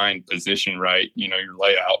that blind position right, your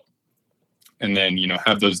layout. And then,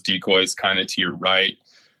 have those decoys kind of to your right,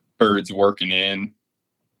 birds working in,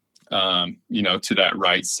 to that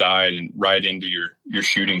right side and right into your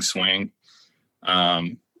shooting swing.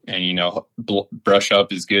 And, brush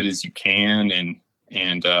up as good as you can.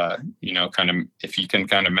 And kind of, if you can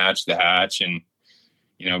kind of match the hatch and,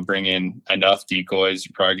 bring in enough decoys,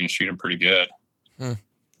 you're probably going to shoot them pretty good.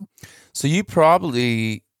 So you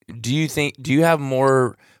probably, do you have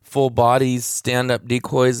more full bodies stand-up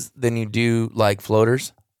decoys than you do like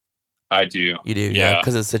floaters? I do. You do, yeah,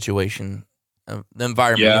 because of the situation, the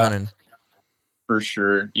environment you're hunting. For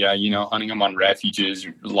sure. Yeah, hunting them on refuges,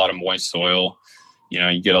 a lot of moist soil.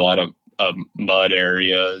 You get a lot of mud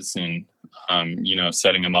areas, and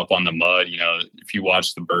setting them up on the mud. If you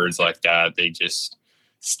watch the birds like that, they just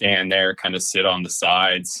stand there, kind of sit on the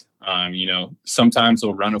sides. Sometimes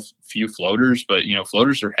they'll run a few floaters, but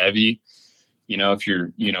floaters are heavy. If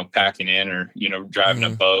you're packing in or driving a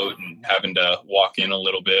boat and having to walk in a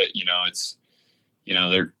little bit, it's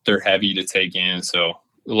they're heavy to take in. So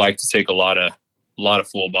we like to take a lot of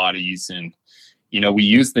full bodies. And we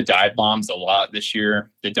use the dive bombs a lot this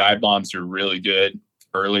year. The dive bombs are really good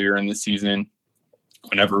earlier in the season.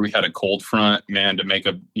 Whenever we had a cold front, man, to make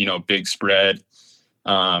a big spread,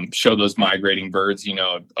 show those migrating birds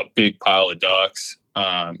a big pile of ducks.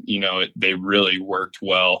 They really worked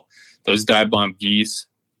well. Those dive bomb geese,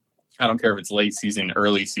 I don't care if it's late season,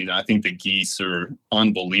 early season, I think the geese are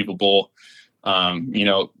unbelievable.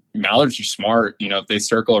 Mallards are smart. If they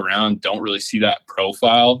circle around, don't really see that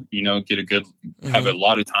profile, get a good, have a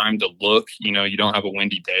lot of time to look, you don't have a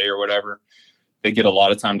windy day or whatever. They get a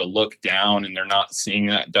lot of time to look down and they're not seeing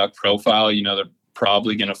that duck profile. They're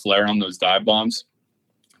probably going to flare on those dive bombs.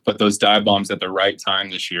 But those dive bombs at the right time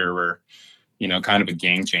this year were, kind of a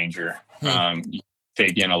game changer. You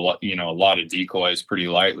take in a lot of decoys pretty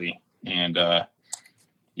lightly. And, there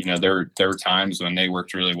were times when they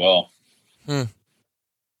worked really well.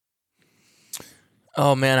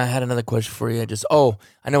 Oh man, I had another question for you.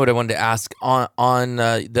 I know what I wanted to ask on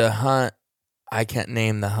the hunt. I can't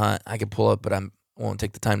name the hunt. I can pull up, but I won't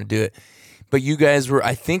take the time to do it. But you guys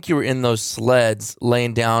I think you were in those sleds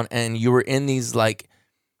laying down, and you were in these, like,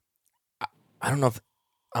 I don't know if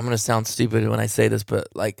I'm going to sound stupid when I say this, but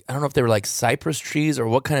I don't know if they were like cypress trees or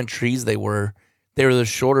what kind of trees they were. They were the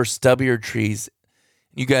shorter, stubbier trees.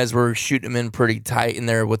 You guys were shooting them in pretty tight in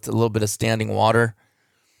there with a little bit of standing water.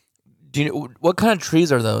 Do you know what kind of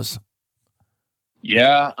trees are those?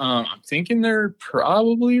 Yeah, I'm thinking they're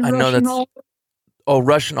probably Russian olive. Oh,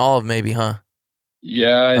 Russian olive, maybe, huh?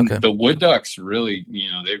 Yeah, and the wood ducks really,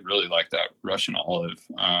 they really like that Russian olive.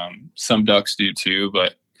 Some ducks do too,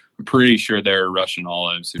 but I'm pretty sure they're Russian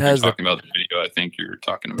olives. If you're talking about the video, I think you're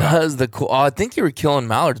talking about. That was the cool. I think you were killing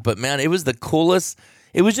mallards, but man, it was the coolest.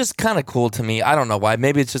 It was just kind of cool to me. I don't know why.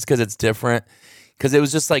 Maybe it's just because it's different. because it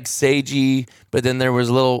was just like sagey, but then there was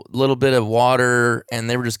a little bit of water, and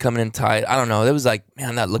they were just coming in tight. I don't know. It was like,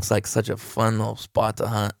 man, that looks like such a fun little spot to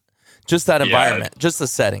hunt. Just that environment, just the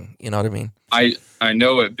setting. You know what I mean? I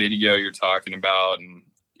know what video you're talking about, and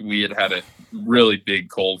we had a really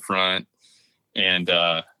big cold front, and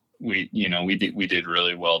we did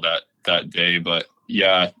really well that day. But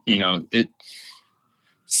yeah,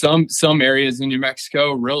 some areas in New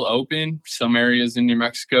Mexico real open. Some areas in New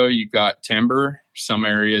Mexico you got timber. Some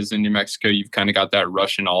areas in New Mexico you've kind of got that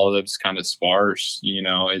Russian olives kind of sparse.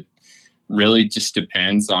 It really just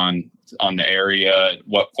depends on the area,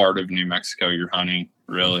 what part of New Mexico you're hunting,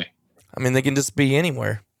 really. I mean, they can just be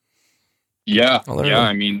anywhere. Yeah.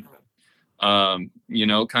 I mean,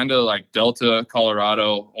 kind of like Delta,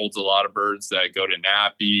 Colorado holds a lot of birds that go to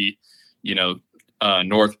Nappy,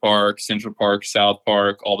 North Park, Central Park, South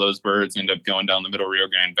Park. All those birds end up going down the middle Rio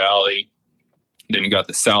Grande Valley. Then you got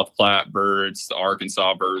the South Platte birds, the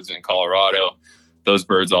Arkansas birds in Colorado. Those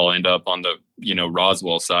birds all end up on the,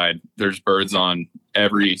 Roswell side. There's birds on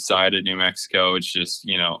every side of New Mexico. It's just,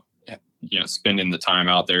 spending the time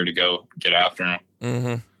out there to go get after them.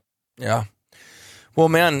 Mm-hmm. Yeah. Well,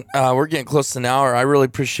 man, we're getting close to an hour. I really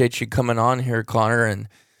appreciate you coming on here, Connor, and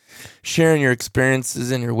sharing your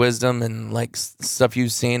experiences and your wisdom and like stuff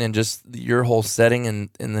you've seen and just your whole setting in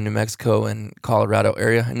the New Mexico and Colorado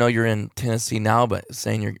area. I know you're in Tennessee now, but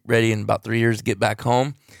saying you're ready in about 3 years to get back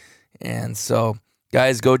home. And so,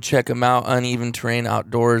 guys, go check them out. Uneven Terrain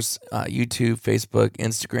Outdoors, YouTube, Facebook,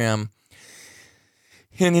 Instagram.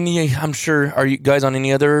 And I'm sure, are you guys on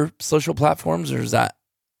any other social platforms, or is that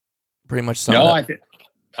pretty much something?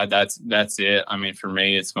 No, that's it. I mean, for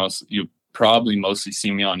me, it's you probably mostly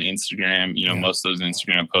see me on Instagram. Most of those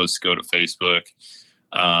Instagram posts go to Facebook.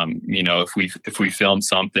 If we film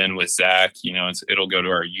something with Zach, it'll go to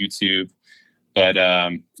our YouTube. But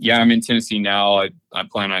I'm in Tennessee now. I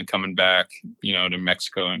plan on coming back, to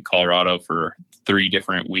Mexico and Colorado for 3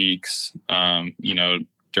 different weeks.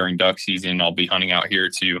 During duck season, I'll be hunting out here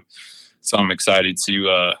too. So I'm excited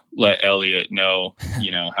to let Elliot know,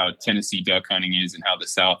 how Tennessee duck hunting is and how the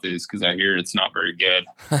South is, because I hear it's not very good,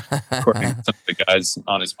 according to some of the guys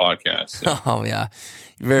on his podcast. So. Oh yeah,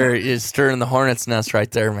 you're stirring the hornet's nest right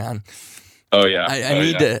there, man. Oh yeah,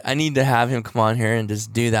 I need to have him come on here and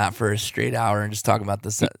just do that for a straight hour and just talk about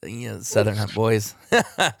the Southern Hunt boys.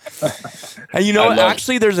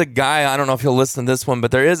 Actually, there's a guy. I don't know if he'll listen to this one,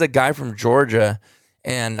 but there is a guy from Georgia.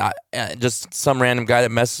 And just some random guy that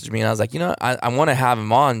messaged me, and I was like, I want to have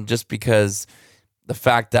him on just because the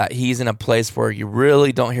fact that he's in a place where you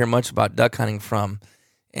really don't hear much about duck hunting from,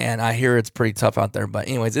 and I hear it's pretty tough out there. But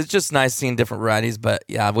anyways, it's just nice seeing different varieties. But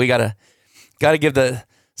yeah, we gotta give the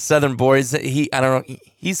Southern boys.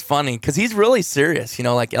 He's funny because he's really serious.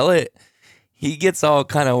 Like Elliot, he gets all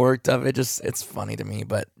kind of worked up. It's funny to me.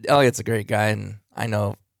 But Elliot's a great guy, and I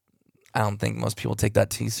don't think most people take that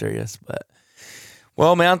too serious, but.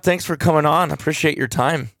 Well, man, thanks for coming on. I appreciate your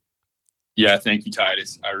time. Yeah, thank you,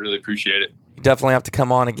 Titus. I really appreciate it. You definitely have to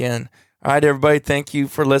come on again. All right, everybody, thank you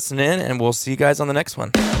for listening, and we'll see you guys on the next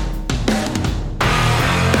one.